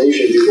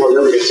peroxidation before it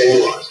ever gets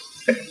analyzed.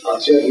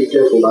 So you have to be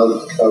careful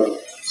about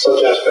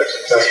such aspects,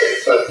 exactly.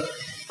 But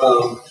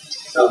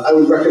I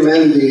would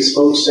recommend the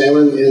smoked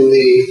salmon in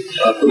the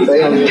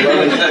buffet on the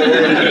 11th floor.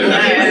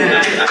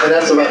 And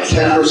that's about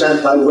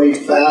 10% by weight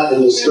fat,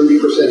 and it's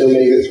 30%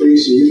 omega-3.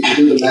 So you can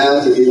do the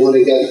math if you want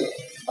to get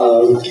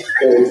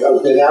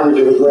an average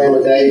of a gram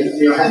a day.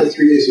 Have it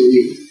 3 days a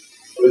week.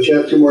 But you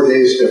have 2 more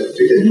days to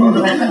get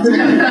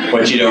product.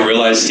 What you don't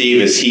realize,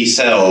 Steve, is he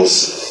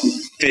sells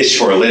fish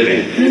for a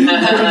living.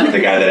 The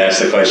guy that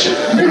asked the question.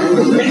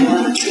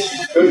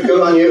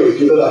 Good on you.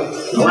 Keep it up.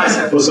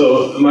 Well,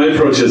 so my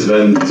approach has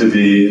been to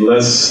be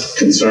less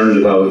concerned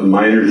about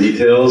minor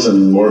details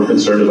and more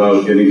concerned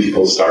about getting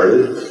people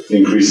started,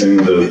 increasing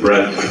the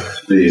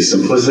breadth, the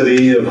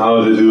simplicity of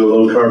how to do a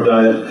low-carb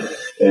diet,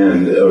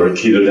 or a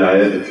keto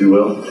diet, if you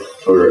will.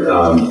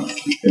 I'm going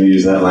to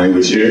use that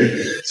language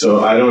here.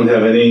 So I don't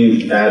have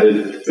any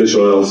added fish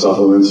oil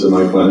supplements in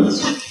my clinics.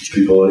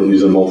 People that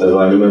use a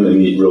multivitamin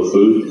and eat real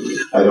food.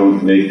 I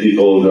don't make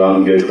people go out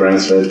and get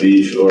grass-fed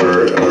beef,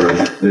 or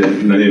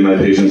many of my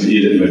patients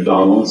eat at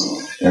McDonald's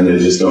and they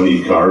just don't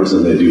eat carbs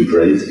and they do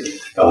great.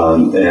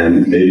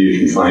 And maybe you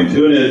can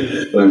fine-tune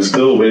it, but I'm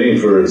still waiting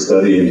for a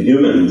study in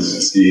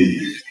humans,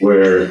 Steve,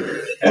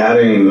 where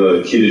adding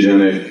the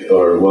ketogenic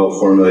or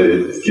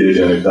well-formulated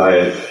ketogenic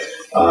diet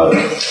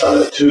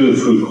to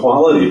food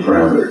quality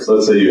parameters.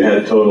 Let's say you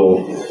had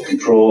total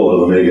control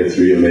of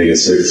omega-3,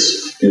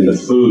 omega-6 in the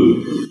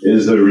food.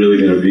 Is there really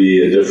going to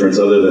be a difference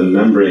other than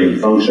membrane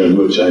function,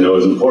 which I know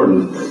is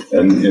important,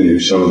 and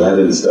you've shown that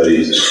in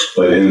studies,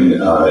 but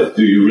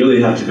do you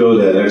really have to go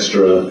that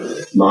extra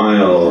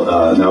mile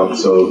now?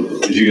 So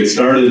if you get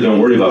started, don't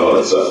worry about all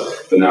that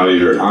stuff. But now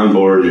you're on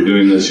board, you're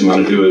doing this, you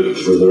want to do it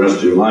for the rest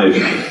of your life,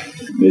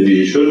 maybe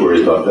you should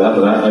worry about that,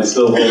 but I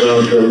still hold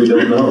out that we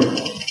don't know.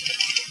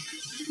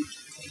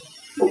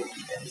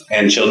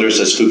 And Childress,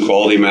 does food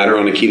quality matter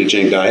on a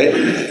ketogenic diet?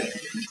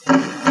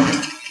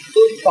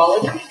 Food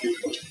quality?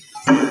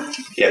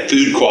 Yeah,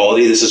 food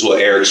quality. This is what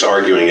Eric's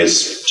arguing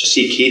is just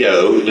eat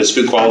keto. Does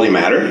food quality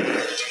matter?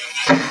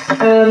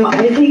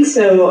 I think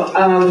so.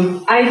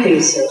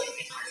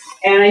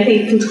 And I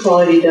think food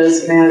quality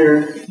does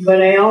matter. But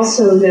I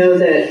also know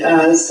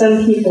that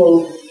some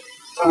people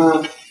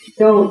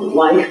don't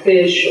like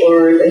fish,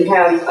 or they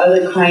have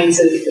other kinds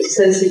of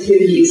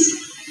sensitivities.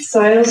 So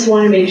I also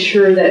want to make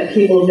sure that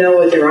people know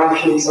what their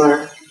options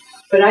are.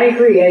 But I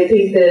agree. I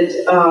think that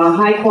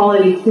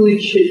high-quality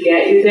food should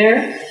get you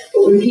there.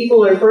 But when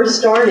people are first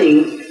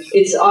starting,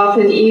 it's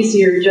often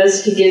easier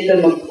just to give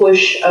them a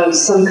push of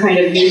some kind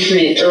of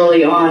nutrient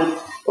early on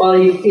while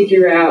you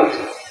figure out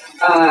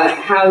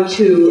how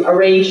to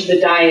arrange the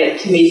diet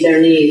to meet their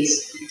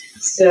needs.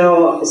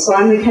 So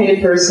I'm the kind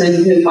of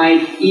person who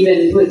might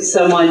even put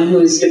someone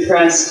who's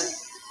depressed,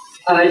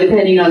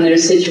 depending on their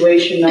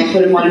situation, I'll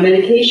put them on a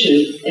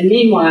medication. And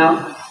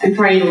meanwhile, I'm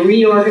trying to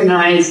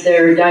reorganize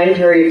their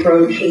dietary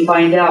approach and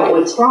find out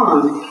what's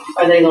wrong.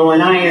 Are they low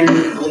in iron?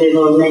 Are they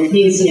low in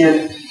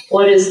magnesium?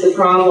 What is the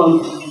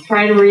problem?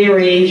 Try to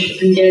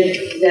rearrange and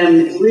get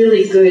them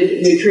really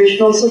good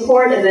nutritional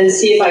support, and then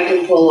see if I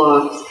can pull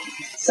off.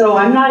 So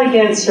I'm not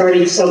against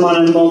starting someone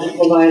on a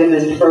multiple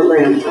vitamin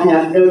program. I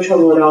have no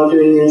trouble at all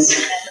doing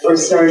this, or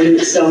starting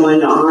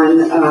someone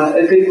on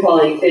a good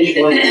quality fish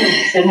one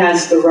that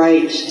has the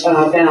right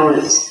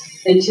balance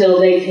until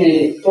they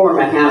can form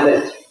a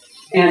habit.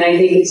 And I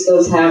think it's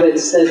those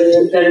habits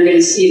that are going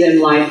to see them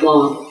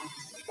lifelong,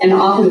 and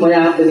often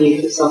without the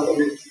need for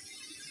supplements.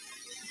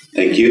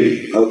 Thank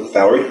you. Oh,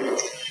 Valerie?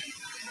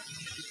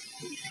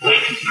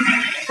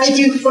 I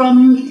do,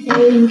 from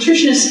a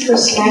nutritionist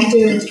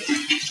perspective,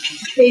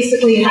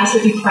 basically it has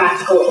to be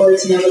practical or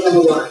it's never going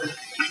to work.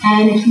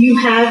 And if you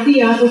have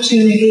the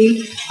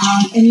opportunity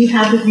and you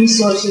have the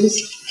resources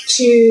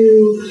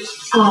to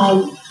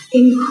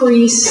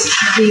increase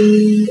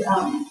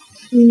the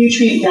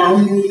nutrient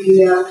value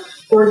via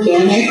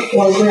organic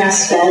or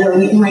grass-fed or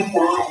anything like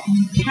that,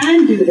 you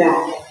can do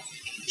that.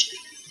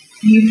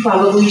 You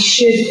probably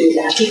should do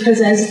that,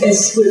 because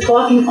as we're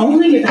talking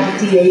only about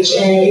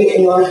DHA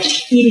or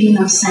eating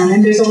enough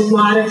salmon, there's a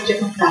lot of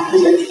different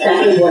factors that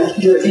affect what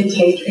your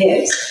intake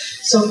is.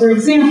 So, for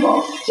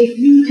example, if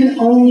you can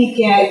only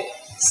get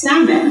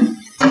salmon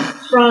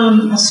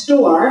from a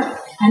store,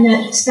 and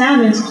that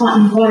salmon's caught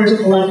in waters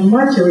with a lot of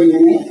mercury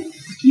in it,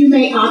 you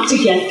may opt to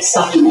get the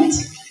supplement,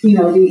 the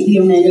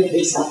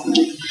omega-3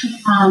 supplement.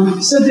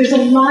 So there's a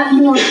lot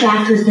more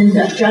factors than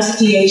just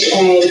DHA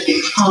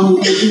and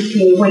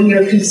EPA when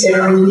you're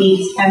considering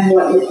needs and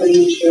what you're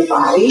putting into your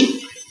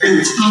body.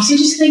 So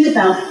just think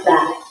about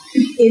that.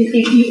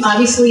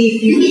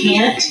 If you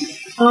can't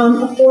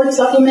afford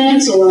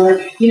supplements, or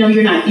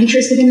you're not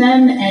interested in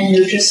them, and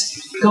you're just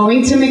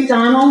going to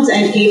McDonald's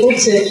and able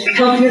to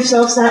help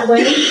yourselves that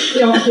way,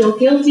 don't feel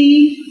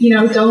guilty.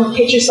 Don't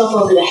hit yourself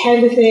over the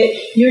head with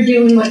it. You're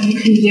doing what you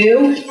can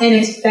do, and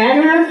it's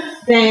better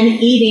than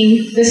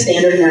eating the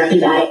standard American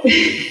diet.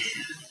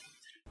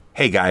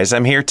 Hey guys,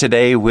 I'm here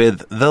today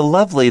with the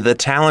lovely, the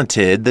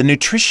talented, the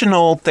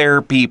nutritional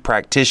therapy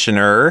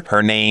practitioner.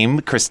 Her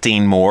name,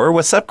 Christine Moore.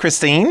 What's up,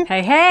 Christine?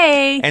 Hey,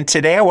 hey. And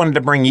today I wanted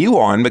to bring you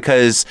on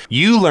because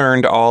you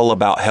learned all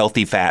about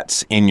healthy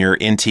fats in your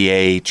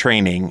NTA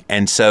training.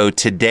 And so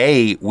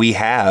today we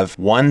have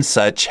one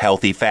such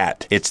healthy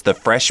fat. It's the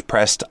Fresh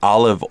Pressed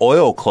Olive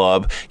Oil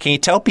Club. Can you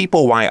tell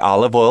people why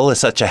olive oil is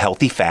such a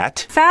healthy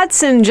fat?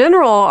 Fats in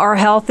general are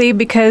healthy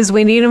because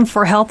we need them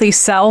for healthy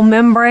cell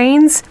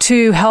membranes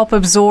to help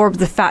absorb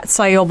the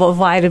fat-soluble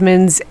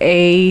vitamins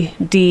A,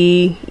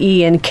 D,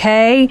 E, and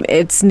K.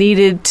 It's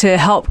needed to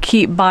help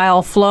keep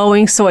bile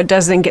flowing so it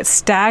doesn't get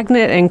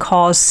stagnant and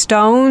cause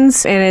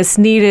stones. And it's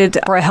needed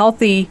for a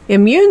healthy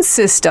immune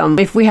system.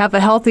 If we have a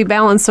healthy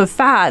balance of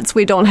fats,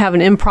 we don't have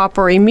an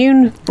improper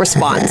immune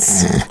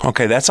response.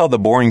 Okay, that's all the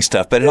boring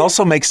stuff, but it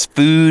also makes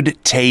food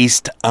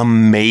taste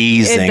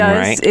amazing,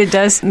 right? It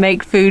does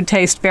make food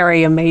taste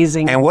very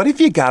amazing. And what if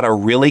you got a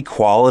really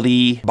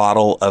quality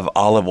bottle of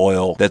olive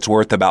oil that's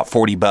worth about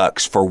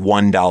 $40 for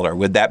 $1?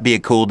 Would that be a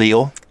cool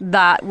deal?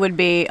 That would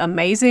be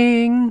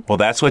amazing. Well,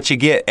 that's what you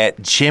get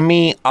at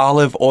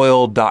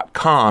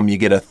jimmyoliveoil.com. You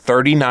get a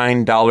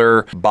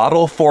 $39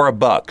 bottle for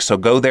 $1. So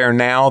go there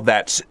now.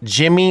 That's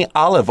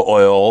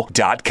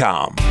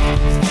jimmyoliveoil.com.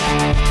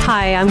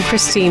 Hi, I'm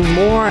Christine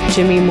Moore,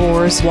 Jimmy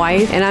Moore's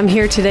wife, and I'm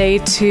here today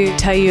to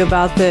tell you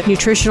about the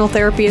Nutritional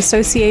Therapy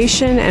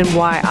Association and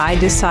why I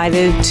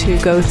decided to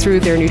go through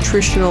their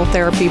Nutritional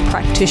Therapy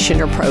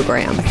Practitioner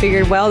Program. I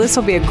figured, well, this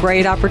will be a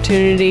great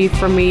opportunity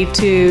for me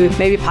to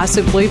maybe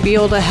possibly be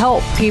able to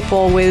help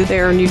people with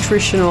their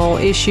nutritional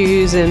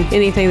issues and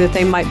anything that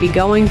they might be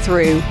going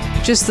through.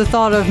 Just the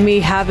thought of me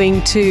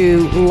having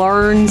to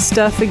learn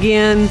stuff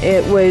again,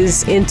 it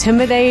was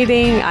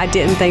intimidating. I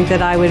didn't think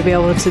that I would be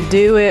able to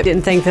do it.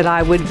 Didn't think that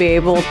I would be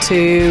able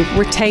to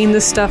retain the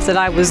stuff that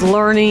I was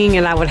learning,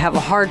 and I would have a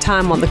hard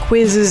time on the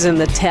quizzes and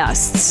the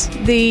tests.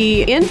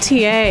 The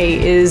NTA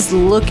is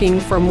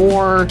looking for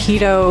more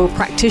keto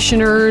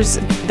practitioners.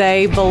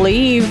 They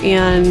believe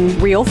in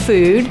real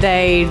food.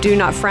 They do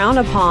not frown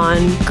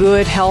upon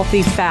good,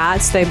 healthy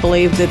fats. They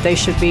believe that they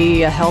should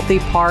be a healthy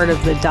part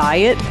of the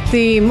diet.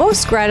 The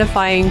most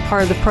gratifying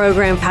part of the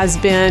program has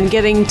been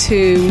getting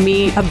to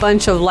meet a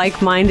bunch of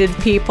like-minded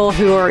people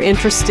who are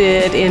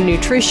interested in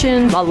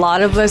nutrition. A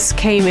lot of us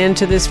came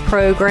into this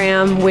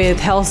program with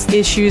health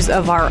issues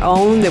of our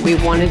own that we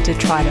wanted to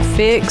try to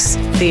fix.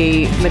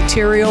 The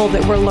material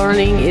that we're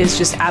learning is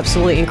just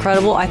absolutely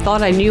incredible. I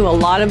thought I knew a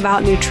lot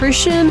about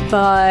nutrition,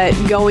 but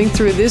going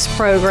through this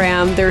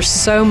program, there's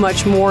so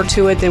much more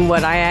to it than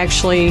what I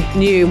actually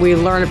knew. We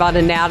learn about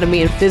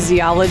anatomy and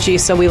physiology,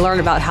 so we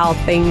learn about how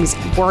things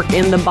work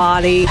in the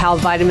body, how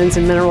vitamins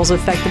and minerals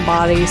affect the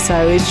body.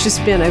 So it's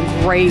just been a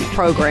great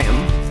program.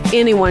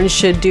 Anyone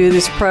should do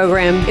this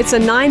program. It's a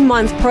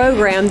 9-month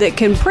program that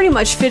can pretty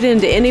much fit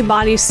into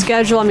anybody's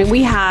schedule. I mean,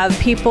 we have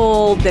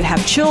people that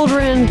have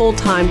children,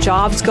 full-time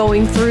jobs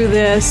going through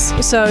this.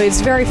 So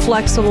it's very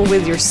flexible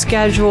with your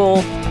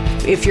schedule.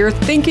 If you're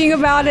thinking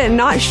about it and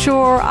not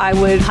sure, I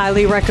would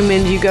highly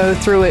recommend you go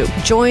through it.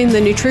 Join the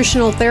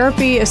Nutritional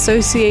Therapy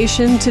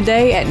Association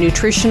today at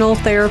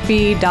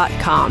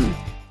nutritionaltherapy.com.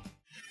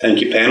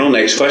 Thank you, panel.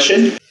 Next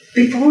question.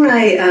 Before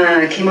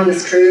I came on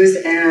this cruise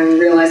and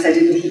realized I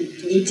didn't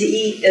need to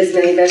eat as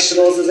many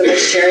vegetables as a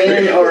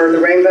vegetarian or the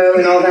rainbow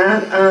and all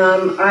that,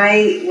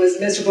 I was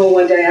miserable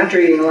one day after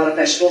eating a lot of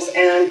vegetables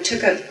and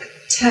took a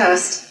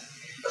test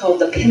called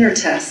the Pinner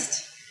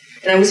test.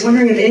 And I was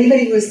wondering if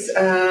anybody was,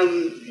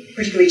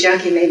 particularly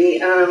Jackie maybe,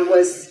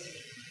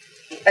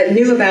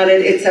 knew about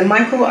it. It's a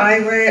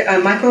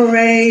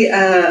microarray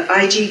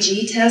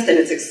IgG test, and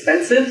it's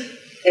expensive.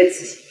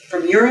 It's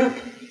from Europe.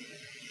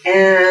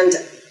 And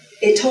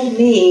it told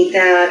me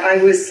that I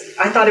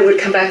thought it would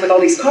come back with all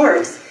these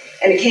carbs.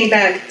 And it came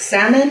back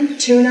salmon,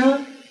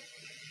 tuna,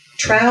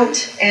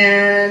 trout,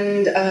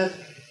 and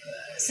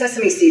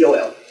sesame seed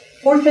oil.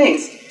 4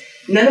 things.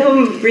 None of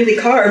them really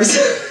carbs.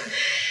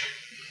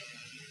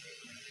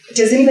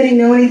 Does anybody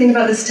know anything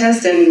about this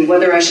test and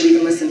whether I should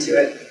even listen to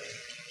it?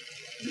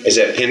 Is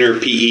that Pinner,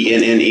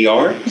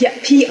 P-E-N-N-E-R? Yeah,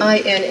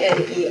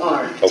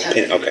 P-I-N-N-E-R. Oh,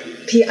 Pin, okay.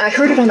 I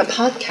heard it on a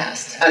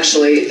podcast,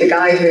 actually. The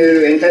guy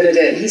who invented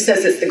it, he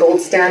says it's the gold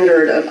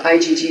standard of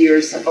IgG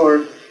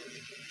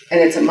and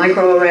it's a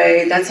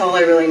microarray. That's all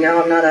I really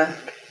know. I'm not a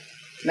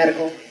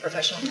medical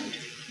professional.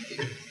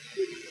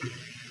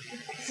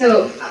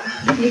 So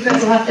you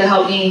guys will have to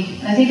help me.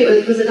 I think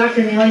it was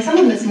Dr. Naily.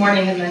 Someone this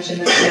morning had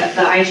mentioned that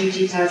the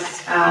IgG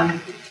test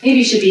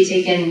maybe should be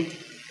taken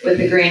with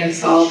a grain of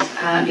salt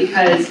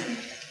because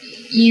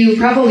you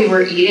probably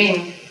were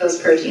eating those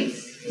proteins.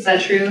 Is that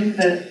true?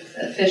 The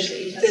fish that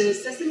you tested? The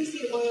sesame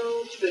seed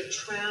oil, the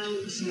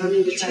trout,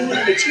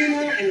 the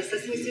tuna and the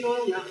sesame seed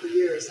oil, not for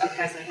years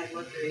because I had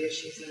mercury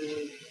issues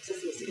and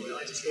sesame seed oil,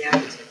 I just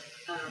reacted to.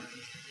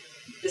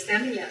 The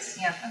salmon, yes.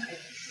 Yeah, okay.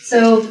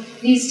 So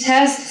these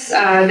tests,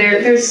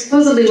 they're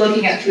supposedly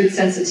looking at food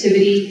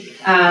sensitivity.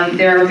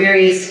 There are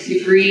various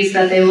degrees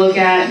that they look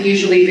at,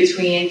 usually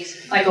between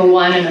like a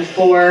 1 and a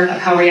 4 of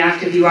how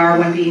reactive you are,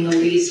 1 being the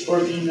least,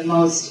 4 being the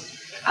most.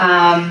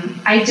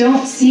 I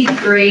don't see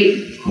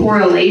great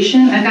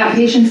correlation. I've got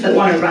patients that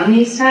want to run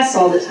these tests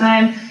all the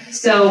time,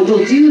 so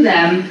we'll do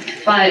them,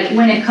 but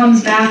when it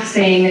comes back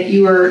saying that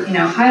you are,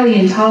 highly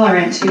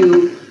intolerant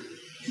to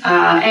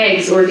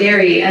eggs or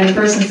dairy, and the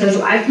person says,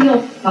 well, I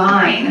feel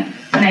fine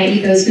when I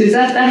eat those foods,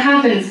 that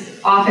happens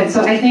often.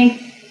 So I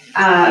think,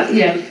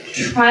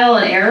 trial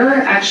and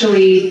error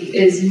actually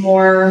is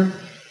more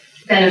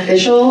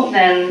beneficial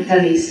than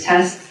these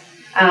tests.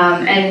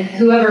 And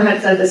whoever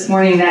had said this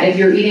morning that if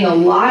you're eating a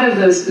lot of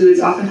those foods,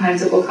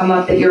 oftentimes it will come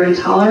up that you're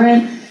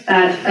intolerant.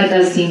 That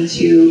does seem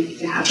to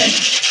happen.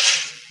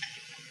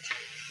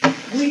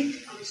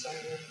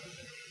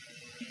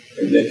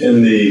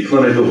 In the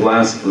clinic of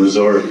last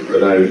resort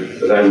that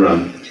I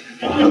run,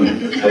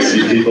 I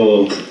see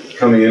people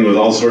coming in with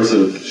all sorts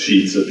of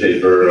sheets of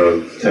paper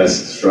of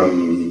tests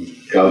from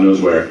God knows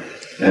where,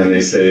 and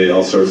they say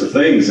all sorts of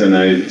things, and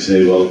I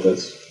say, well,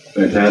 that's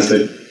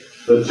fantastic,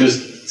 but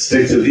just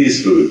stick to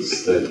these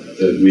foods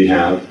that we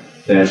have.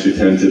 They actually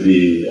tend to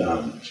be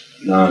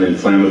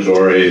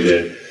non-inflammatory.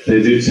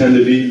 They do tend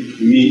to be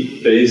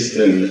meat-based,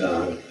 and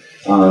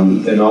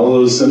all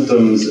those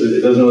symptoms,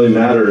 it doesn't really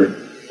matter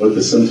what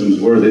the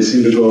symptoms were, they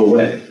seem to go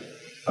away.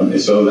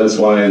 So that's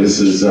why this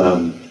is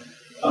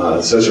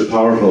such a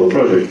powerful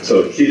approach.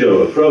 So a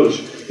keto approach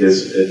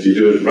is, if you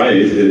do it right,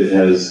 it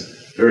has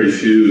very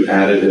few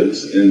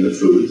additives in the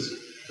foods,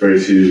 very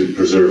few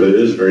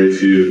preservatives, very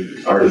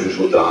few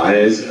artificial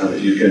dyes.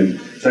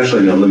 It's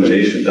actually an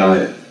elimination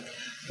diet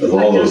of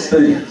all those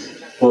things.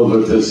 Well,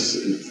 but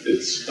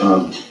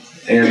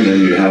and then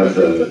you have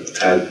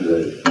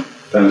the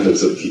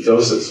benefits of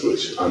ketosis,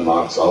 which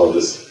unlocks all of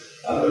this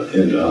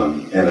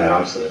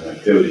antioxidant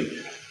activity.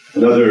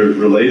 Another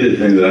related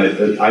thing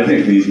that I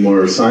think needs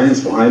more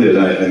science behind it,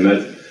 I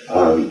met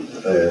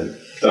a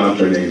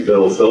doctor named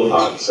Bill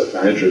Philpott,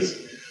 psychiatrist,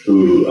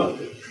 who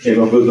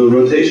came up with the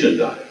rotation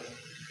diet.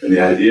 And the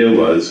idea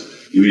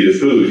was, you eat a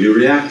food, you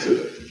react to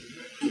it.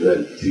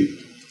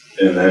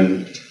 And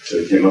then so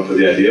he came up with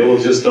the idea, well,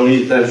 just don't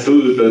eat that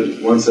food,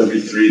 but once every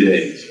 3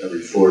 days,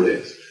 every 4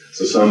 days.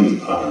 So some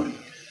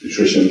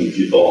nutrition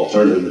people,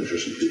 alternative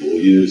nutrition people, will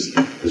use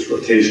this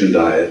rotation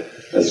diet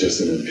as just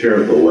an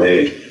empirical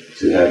way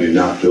to have you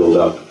not build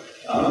up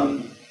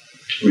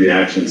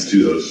reactions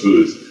to those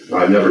foods. Now,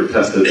 I've never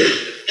tested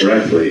it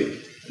directly,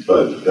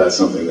 but that's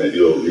something that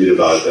you'll read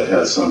about that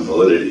has some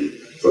validity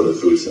for the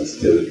food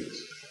sensitivities.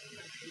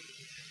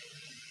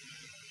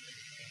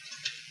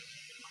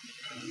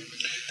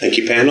 Thank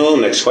you, panel.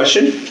 Next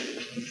question.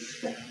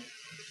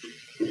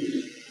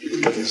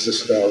 Is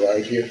this about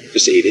right here?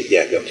 Just eat it.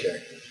 Yeah, go.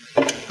 Okay.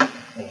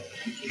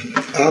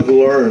 I've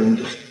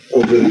learned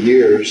over the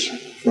years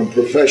from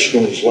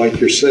professionals like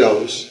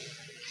yourselves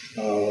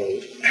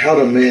how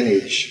to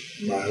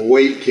manage my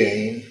weight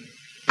gain,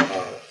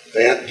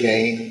 fat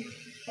gain,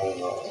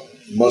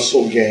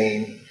 muscle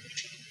gain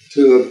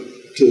to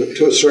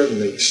a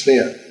certain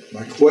extent.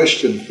 My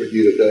question for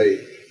you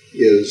today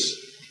is,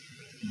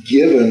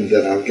 given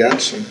that I've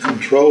got some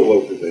control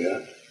over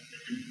that,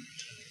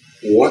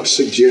 what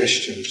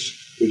suggestions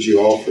would you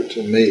offer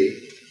to me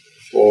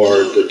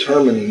for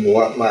determining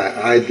what my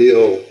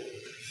ideal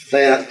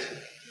fat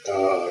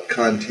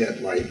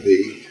content might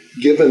be,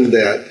 given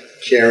that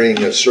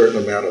carrying a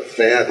certain amount of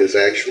fat is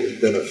actually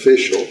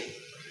beneficial?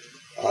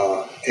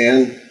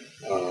 And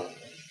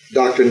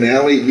Dr.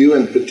 Nally, you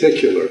in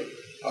particular,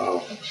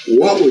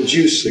 what would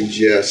you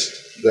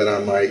suggest that I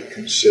might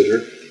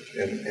consider?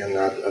 And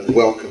I'd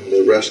welcome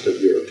the rest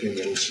of your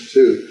opinions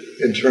too,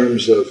 in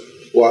terms of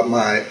what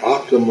my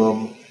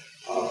optimum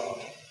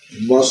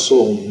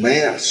muscle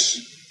mass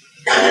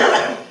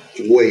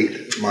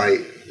weight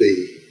might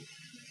be.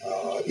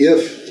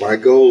 If my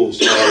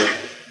goals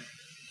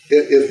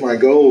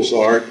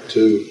are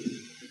to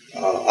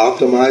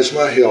optimize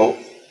my health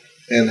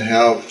and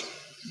have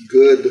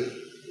good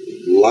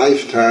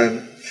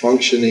lifetime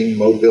functioning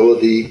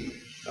mobility,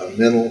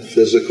 mental,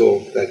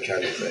 physical, that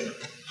kind of thing.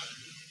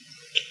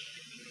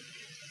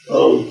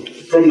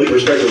 From the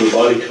perspective of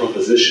body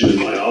composition in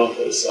my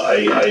office,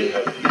 I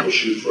have people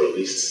shoot for at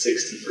least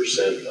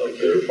 60% of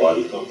their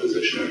body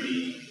composition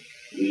be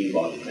lean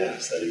body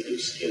mass. That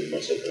includes skin,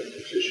 muscle,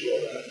 connective tissue, all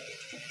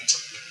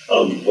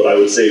that. What I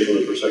would say from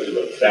the perspective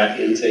of fat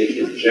intake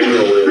in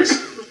general is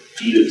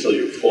eat until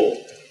you're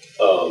full.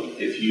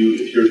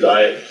 If your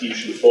diet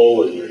keeps you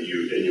full and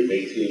you're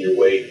maintaining your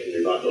weight and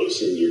you're not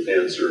noticing your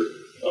pants are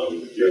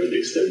you're having to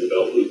extend the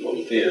belt loop on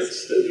the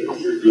pants, then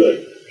you're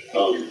good.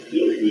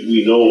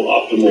 We know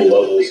optimal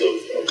levels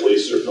of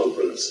waist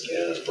circumference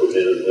for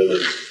men and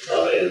women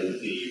and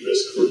the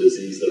risk for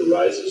disease that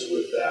arises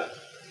with that.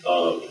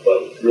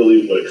 But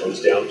really what it comes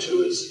down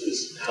to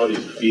is how do you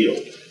feel?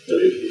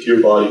 If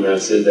your body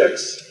mass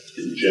index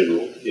in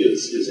general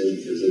is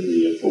in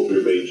the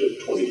appropriate range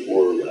of 24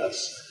 or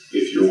less,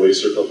 if your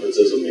waist circumference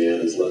as a man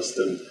is less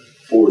than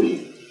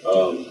 40,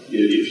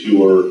 if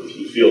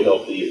you feel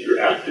healthy, if you're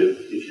active,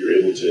 if you're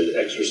able to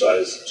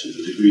exercise to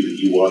the degree that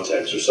you want to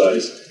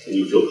exercise, and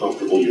you feel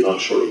comfortable, you're not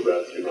short of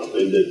breath, you're not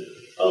winded,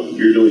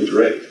 you're doing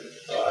great.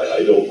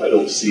 I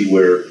don't see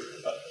where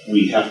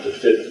we have to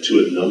fit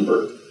to a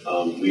number.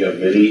 We have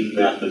many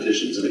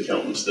mathematicians and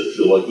accountants that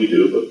feel like we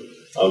do, but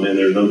and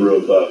there are a number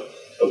of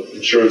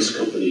insurance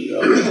company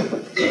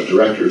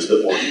directors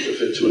that want you to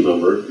fit to a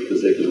number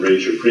because they can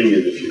raise your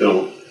premium if you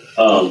don't.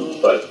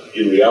 But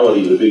in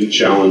reality, the big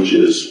challenge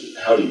is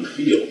how do you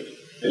feel?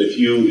 And if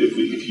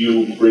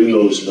you bring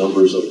those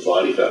numbers of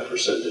body fat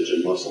percentage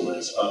and muscle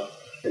mass up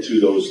to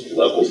those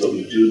levels that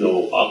we do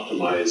know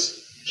optimize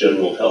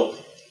general health,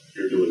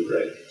 you're doing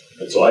great.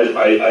 And so I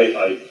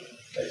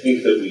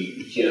think that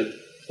we can't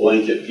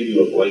give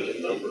you a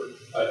blanket number.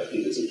 I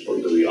think it's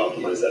important that we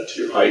optimize that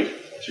to your height,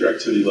 to your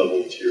activity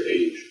level, to your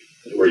age,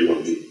 and where you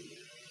want to be.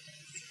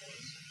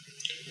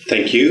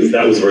 Thank you.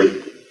 That was a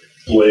very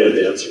bland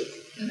answer.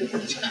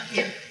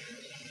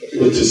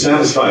 Well, to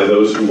satisfy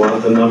those who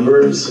want the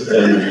numbers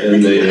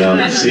and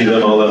they see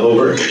them all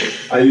over,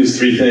 I use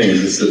three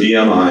things. It's the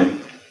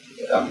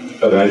BMI,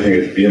 but I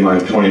think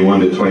BMI 21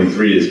 to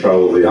 23 is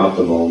probably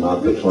optimal,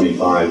 not the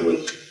 25,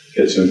 which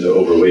gets you into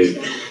overweight.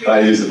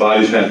 I use the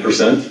body fat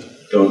percent.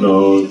 Don't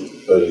know,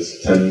 but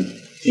it's 10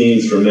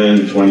 teens for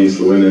men, 20s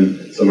for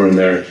women, somewhere in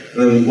there. And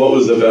then what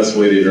was the best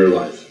weight of your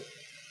life?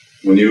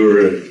 When you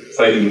were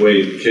fighting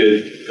weight,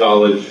 kid,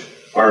 college,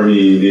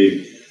 Army,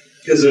 Navy,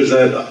 because there's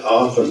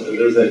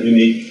that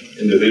unique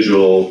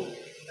individual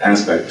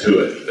aspect to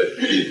it.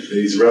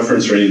 These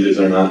reference ranges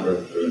are not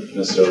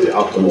necessarily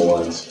optimal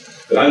ones.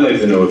 But I'd like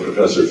to know what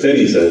Professor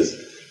Finney says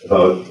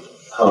about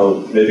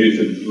how maybe you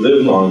could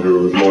live longer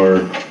with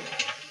more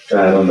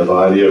fat on the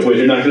body. Well,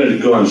 you're not going to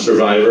go on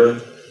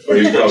Survivor, or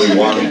you probably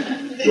want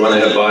to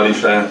have body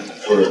fat,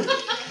 or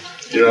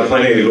you're not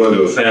planning to go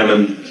into a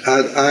famine.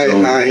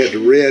 I had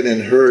read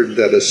and heard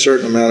that a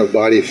certain amount of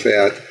body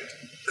fat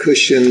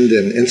cushioned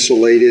and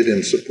insulated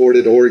and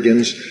supported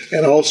organs,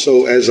 and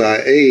also as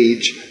I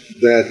age,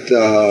 that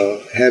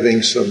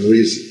having some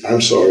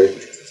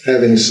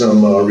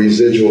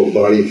residual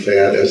body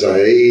fat as I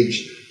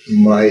age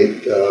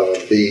might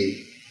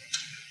be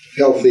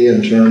healthy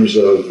in terms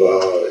of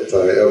if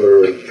I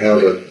ever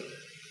have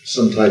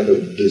some type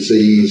of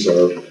disease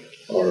or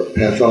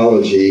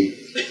pathology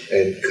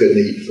and couldn't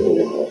eat for a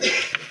while.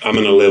 I'm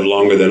going to live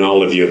longer than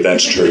all of you if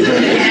that's true.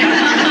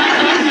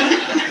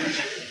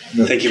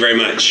 Thank you very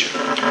much.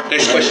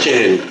 Next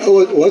question.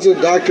 Oh,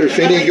 wasn't Dr.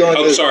 Finney going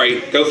to... Oh, sorry.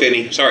 Go,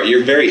 Finney. Sorry,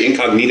 you're very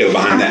incognito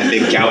behind that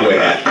big cowboy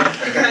hat.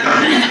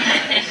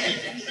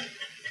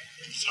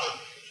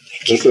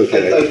 That's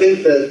okay. I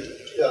think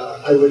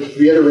that I would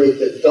reiterate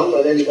that don't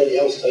let anybody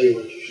else tell you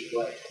what you should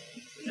weigh.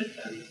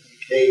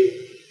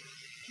 A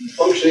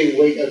functioning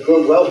weight, a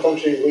good,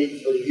 well-functioning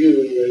weight for you,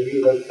 where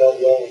you have felt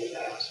well in the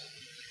past,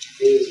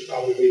 is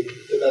probably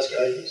the best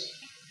guidance.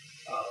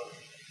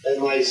 And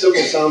my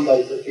simple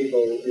soundbite for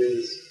people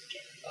is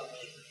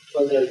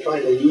when they're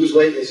trying to lose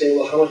weight, they say,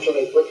 well, how much should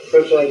I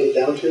get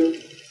down to?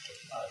 It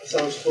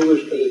sounds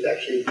foolish, but it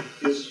actually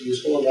is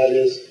useful, and that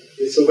is,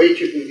 it's the weight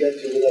you can get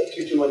to without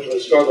too much of a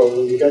struggle.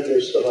 When you get there,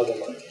 still have a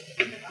life.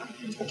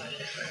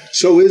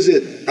 So is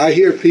it, I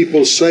hear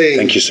people saying...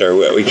 Thank you, sir.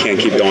 We can't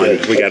keep going.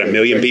 We got a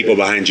million people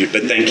behind you,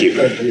 but thank you.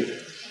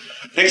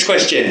 Next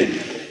question.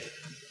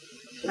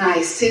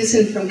 Hi,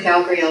 Susan from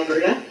Calgary,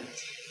 Alberta.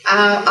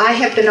 I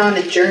have been on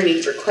a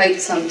journey for quite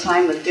some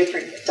time with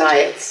different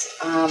diets.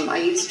 I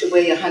used to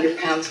weigh 100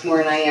 pounds more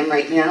than I am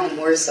right now, and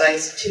wore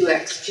size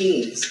 2X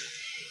jeans.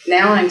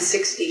 Now I'm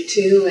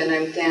 62 and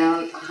I'm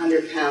down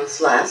 100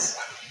 pounds less.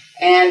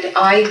 And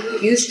I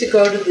used to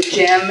go to the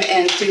gym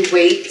and do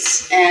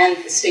weights and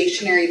the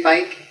stationary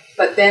bike,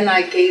 but then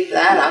I gave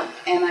that up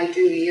and I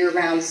do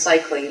year-round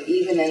cycling,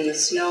 even in the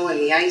snow and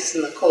the ice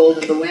and the cold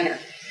of the winter.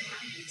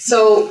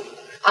 So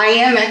I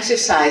am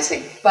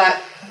exercising,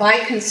 but my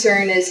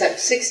concern is at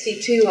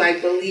 62, I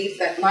believe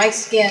that my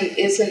skin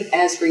isn't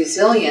as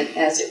resilient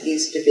as it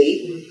used to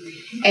be.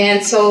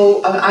 And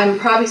so I'm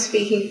probably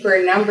speaking for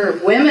a number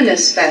of women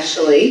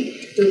especially,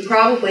 who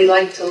probably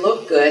like to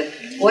look good.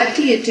 What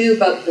do you do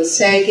about the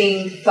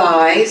sagging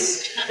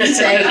thighs,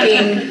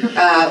 sagging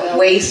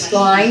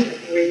waistline?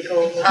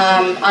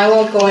 I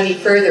won't go any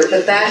further,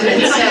 but that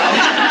in itself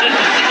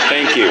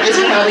Thank you. is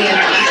probably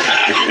enough.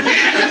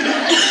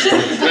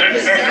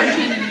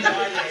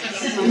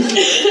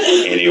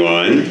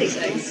 Anyone?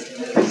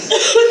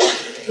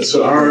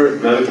 So our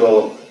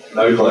medical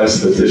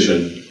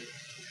esthetician,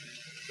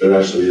 there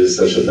actually is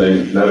such a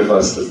thing, medical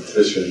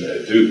esthetician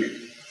at Duke,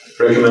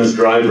 recommends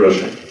dry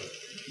brushing.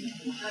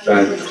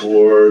 Back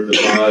toward the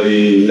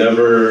body,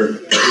 never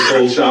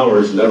cold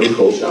showers. Anyway,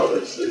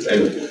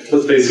 so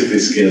it's basically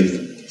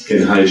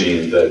skin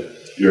hygiene that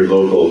your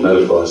local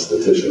medical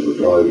esthetician would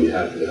probably be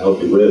happy to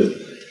help you with.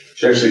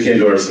 She actually came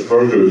to our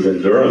support group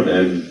in Durham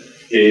and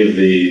gave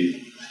the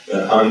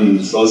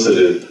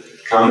unsolicited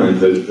comment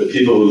that the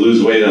people who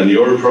lose weight on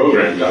your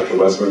program, Dr.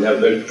 Westman,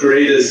 have the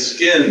greatest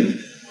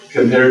skin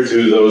compared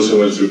to those who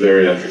went through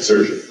bariatric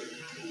surgery.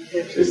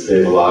 They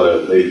have a lot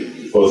of,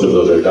 both of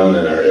those are done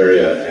in our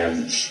area,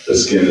 and the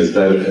skin is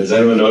better. Has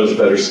anyone noticed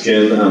better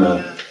skin on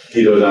a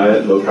keto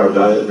diet, low-carb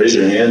diet? Raise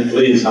your hand,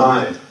 please.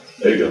 Hi.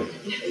 There you go.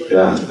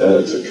 Yeah,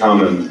 that's a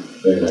common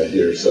thing I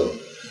hear. So,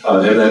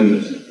 and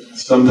then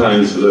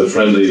sometimes the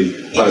friendly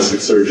plastic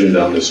surgeon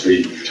down the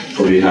street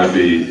will be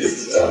happy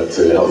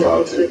to help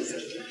out too.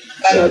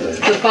 But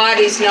the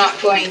body's not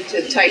going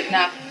to tighten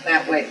up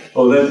that way.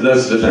 Oh, that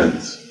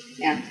depends.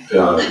 Yeah.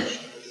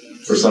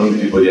 For some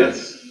people,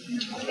 yes.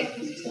 Okay.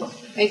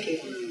 Thank you.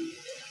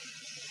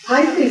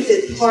 I think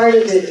that part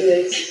of it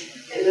is,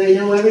 and I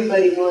know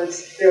everybody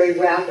wants very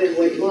rapid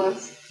weight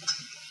loss,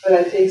 but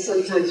I think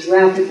sometimes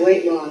rapid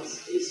weight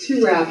loss is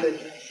too rapid,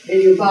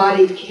 and your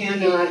body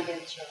cannot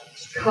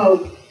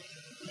cope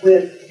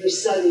with the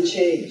sudden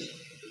change.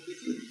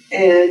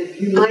 And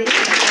you might...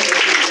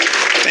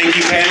 Thank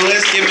you,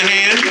 panelists. Give them a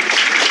hand.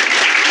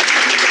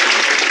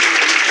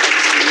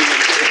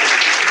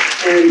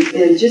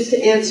 And just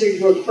to answer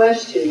your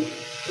question,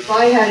 if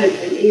I had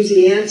an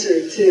easy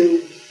answer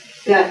to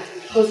that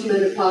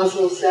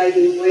postmenopausal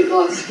sagging weight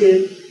loss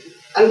skin,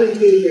 I wouldn't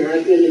be here.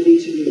 I'd be in the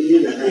beach in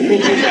Bermuda.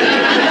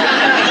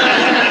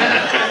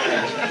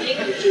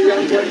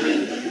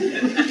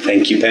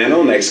 Thank you,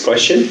 panel. Next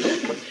question.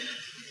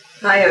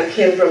 Hi, I'm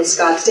Kim from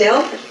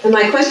Scottsdale. And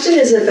my question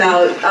is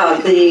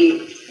about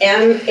the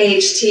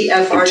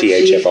MTHFR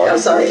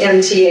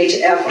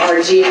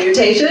gene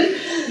mutation.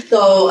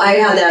 So I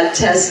had that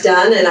test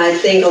done, and I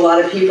think a lot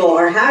of people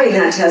are having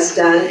that test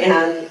done,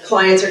 and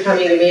clients are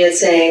coming to me and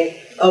saying,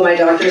 oh, my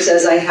doctor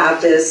says I have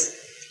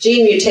this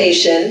gene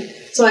mutation.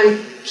 So I'm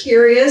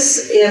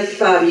curious if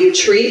you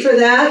treat for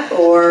that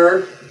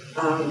or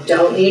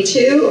don't need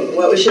to, or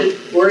what we should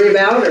worry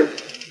about. Or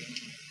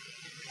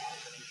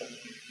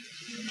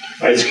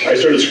I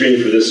started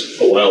screening for this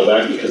a while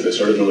back because I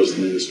started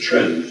noticing this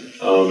trend,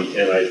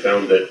 and I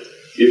found that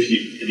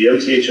the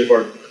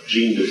MTHFR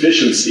gene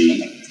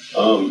deficiency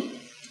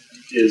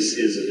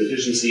is a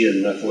deficiency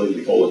in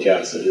methylated folic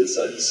acid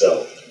inside the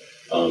cell.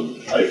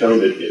 I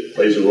found it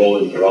plays a role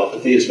in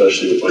neuropathy,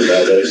 especially with my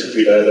diabetics and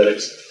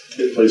pre-diabetics.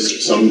 It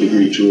plays some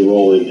degree to a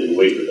role in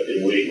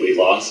weight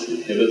loss. It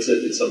inhibits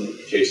it in some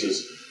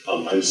cases.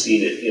 I've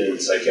seen it in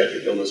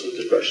psychiatric illness with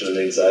depression and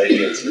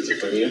anxiety and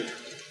schizophrenia.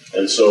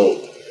 And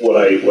so what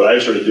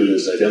I've started doing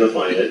is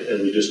identifying it,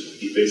 and we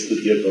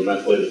basically give them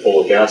methylated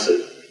folic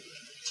acid.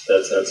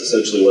 That's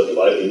essentially what the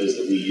vitamin is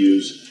that we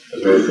use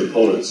as one of the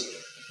components.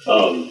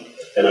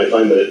 And I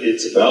find that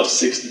it's about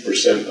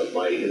 60% of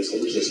my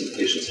insulin-resistant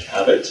patients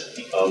have it.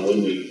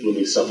 When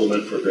we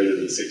supplement for greater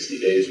than 60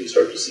 days, we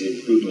start to see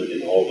improvement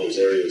in all those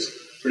areas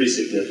pretty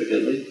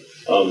significantly.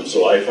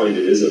 So I find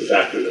it is a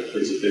factor that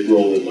plays a big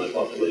role in my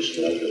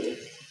population that I deal with.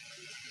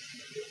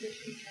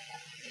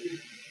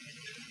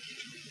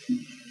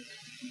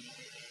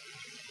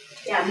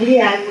 Yeah, maybe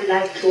I would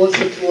like to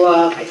also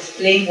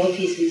explain what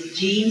is this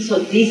gene. So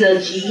this is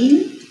a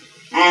gene,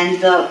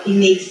 and it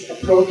makes a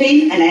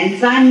protein, an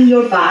enzyme in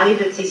your body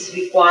that is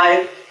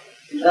required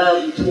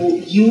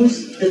to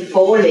use the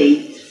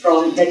folate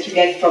that you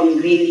get from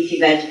green leafy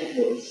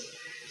vegetables.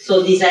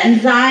 So this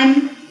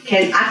enzyme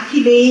can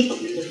activate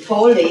the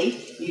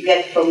folate you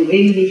get from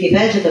green leafy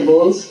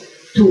vegetables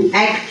to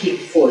active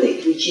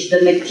folate, which is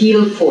the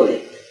methyl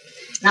folate.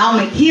 Now,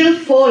 methyl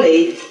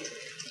folate,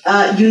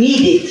 you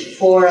need it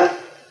for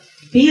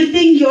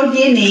building your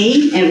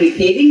DNA and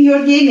repairing your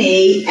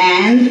DNA,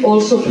 and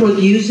also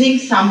producing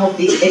some of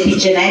these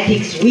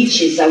epigenetic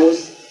switches I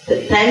was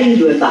telling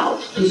you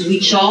about, to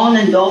switch on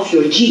and off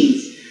your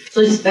genes.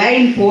 So it's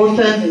very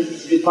important, and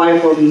it's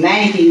required for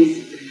many things.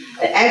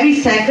 Every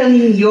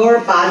second in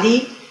your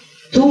body,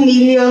 2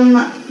 million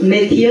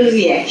methyl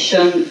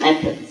reaction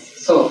happens.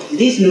 So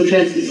this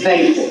nutrient is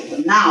very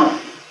important. Now,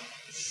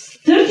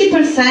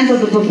 30%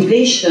 of the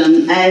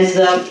population has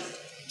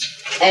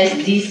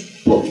this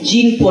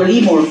gene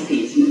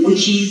polymorphism,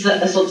 which is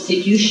a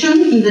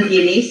substitution in the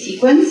DNA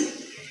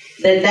sequence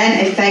that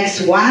then affects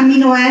one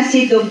amino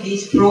acid of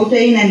this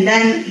protein, and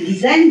then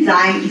this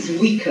enzyme is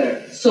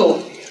weaker.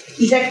 So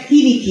its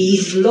activity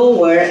is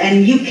lower,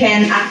 and you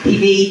can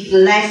activate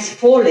less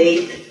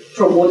folate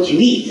from what you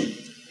eat.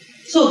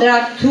 So there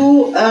are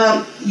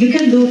you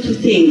can do two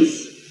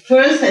things.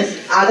 First, as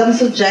Adam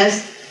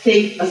suggests,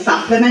 take a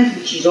supplement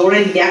which is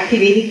already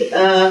deactivated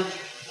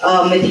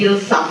methyl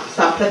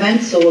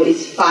supplement, so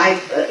it's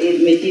 5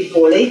 methyl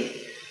folate.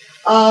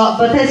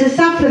 But as a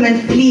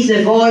supplement, please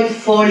avoid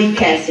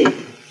folic acid.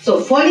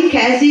 So folic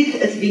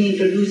acid has been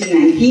introduced in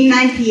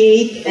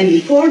 1998, and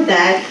before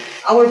that,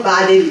 our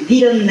body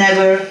didn't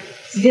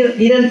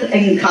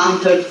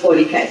encounter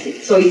folic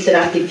acid. So it's an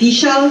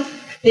artificial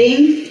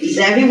thing, it's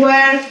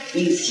everywhere,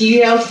 in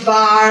cereals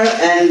bar,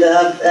 and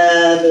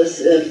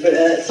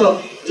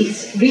so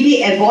it's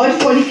really avoid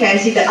folic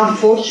acid.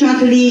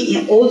 Unfortunately,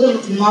 in all the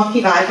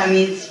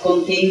multivitamins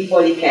contain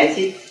folic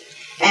acid.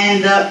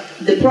 And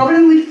the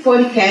problem with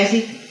folic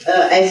acid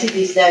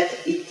is that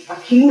it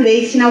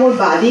accumulates in our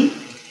body,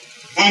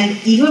 and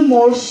even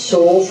more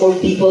so for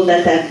people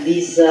that have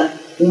this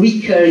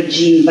weaker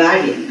gene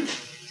variant.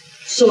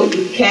 So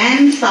you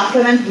can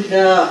supplement with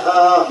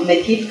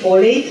methyl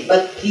folate,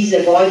 but please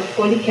avoid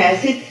folic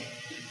acid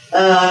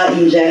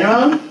in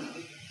general.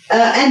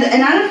 And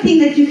another thing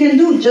that you can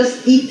do,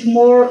 just eat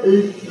more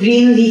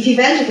green leafy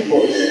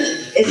vegetables.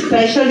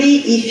 especially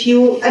if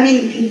you, I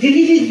mean,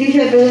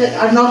 vegetables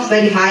are not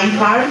very high in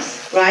carbs,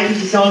 right? It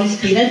is only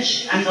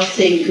spinach. I'm not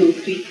saying to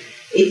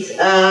it's,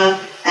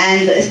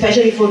 and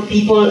especially for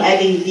people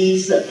having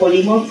these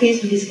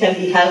polymorphisms, this can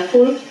be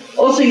helpful.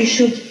 Also, you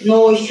should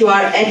know if you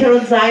are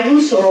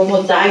heterozygous or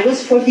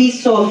homozygous for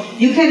this. So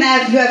you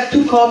have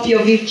 2 copies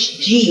of each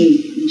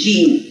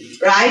gene,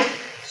 right?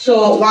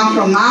 So one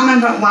from mom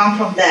and one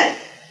from dad.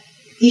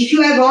 If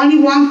you have only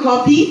 1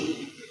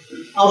 copy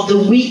of the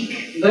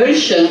weak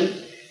version,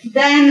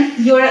 then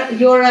your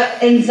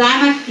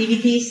enzyme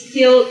activity is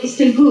still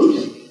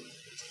good.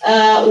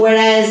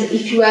 Whereas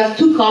if you have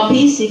 2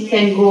 copies, it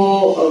can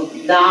go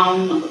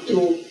down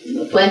to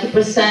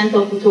 20%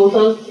 of the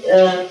total,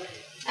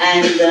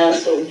 and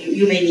so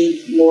you may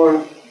need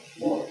more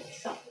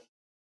stuff.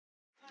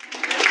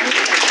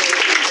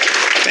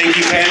 Thank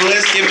you,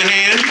 panelists. Give them a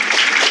hand.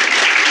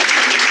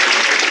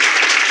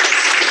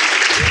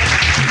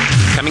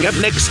 Coming up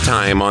next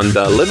time on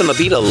the Livin' La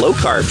Vida Low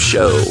Carb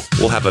Show,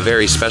 we'll have a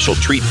very special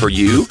treat for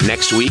you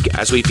next week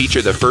as we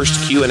feature the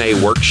first Q&A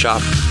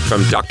workshop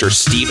from Dr.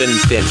 Stephen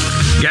Finney.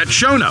 Get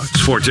show notes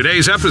for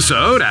today's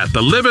episode at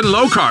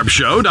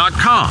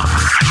thelivinlowcarbshow.com.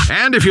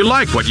 And if you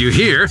like what you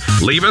hear,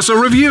 leave us a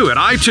review at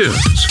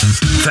iTunes.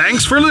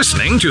 Thanks for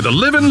listening to the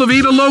Livin' La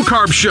Vida Low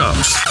Carb Show.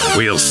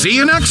 We'll see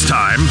you next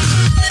time.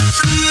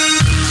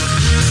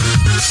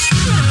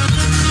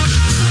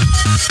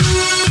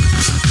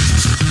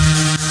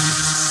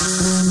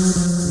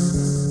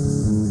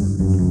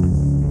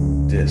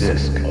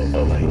 Disc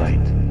of light.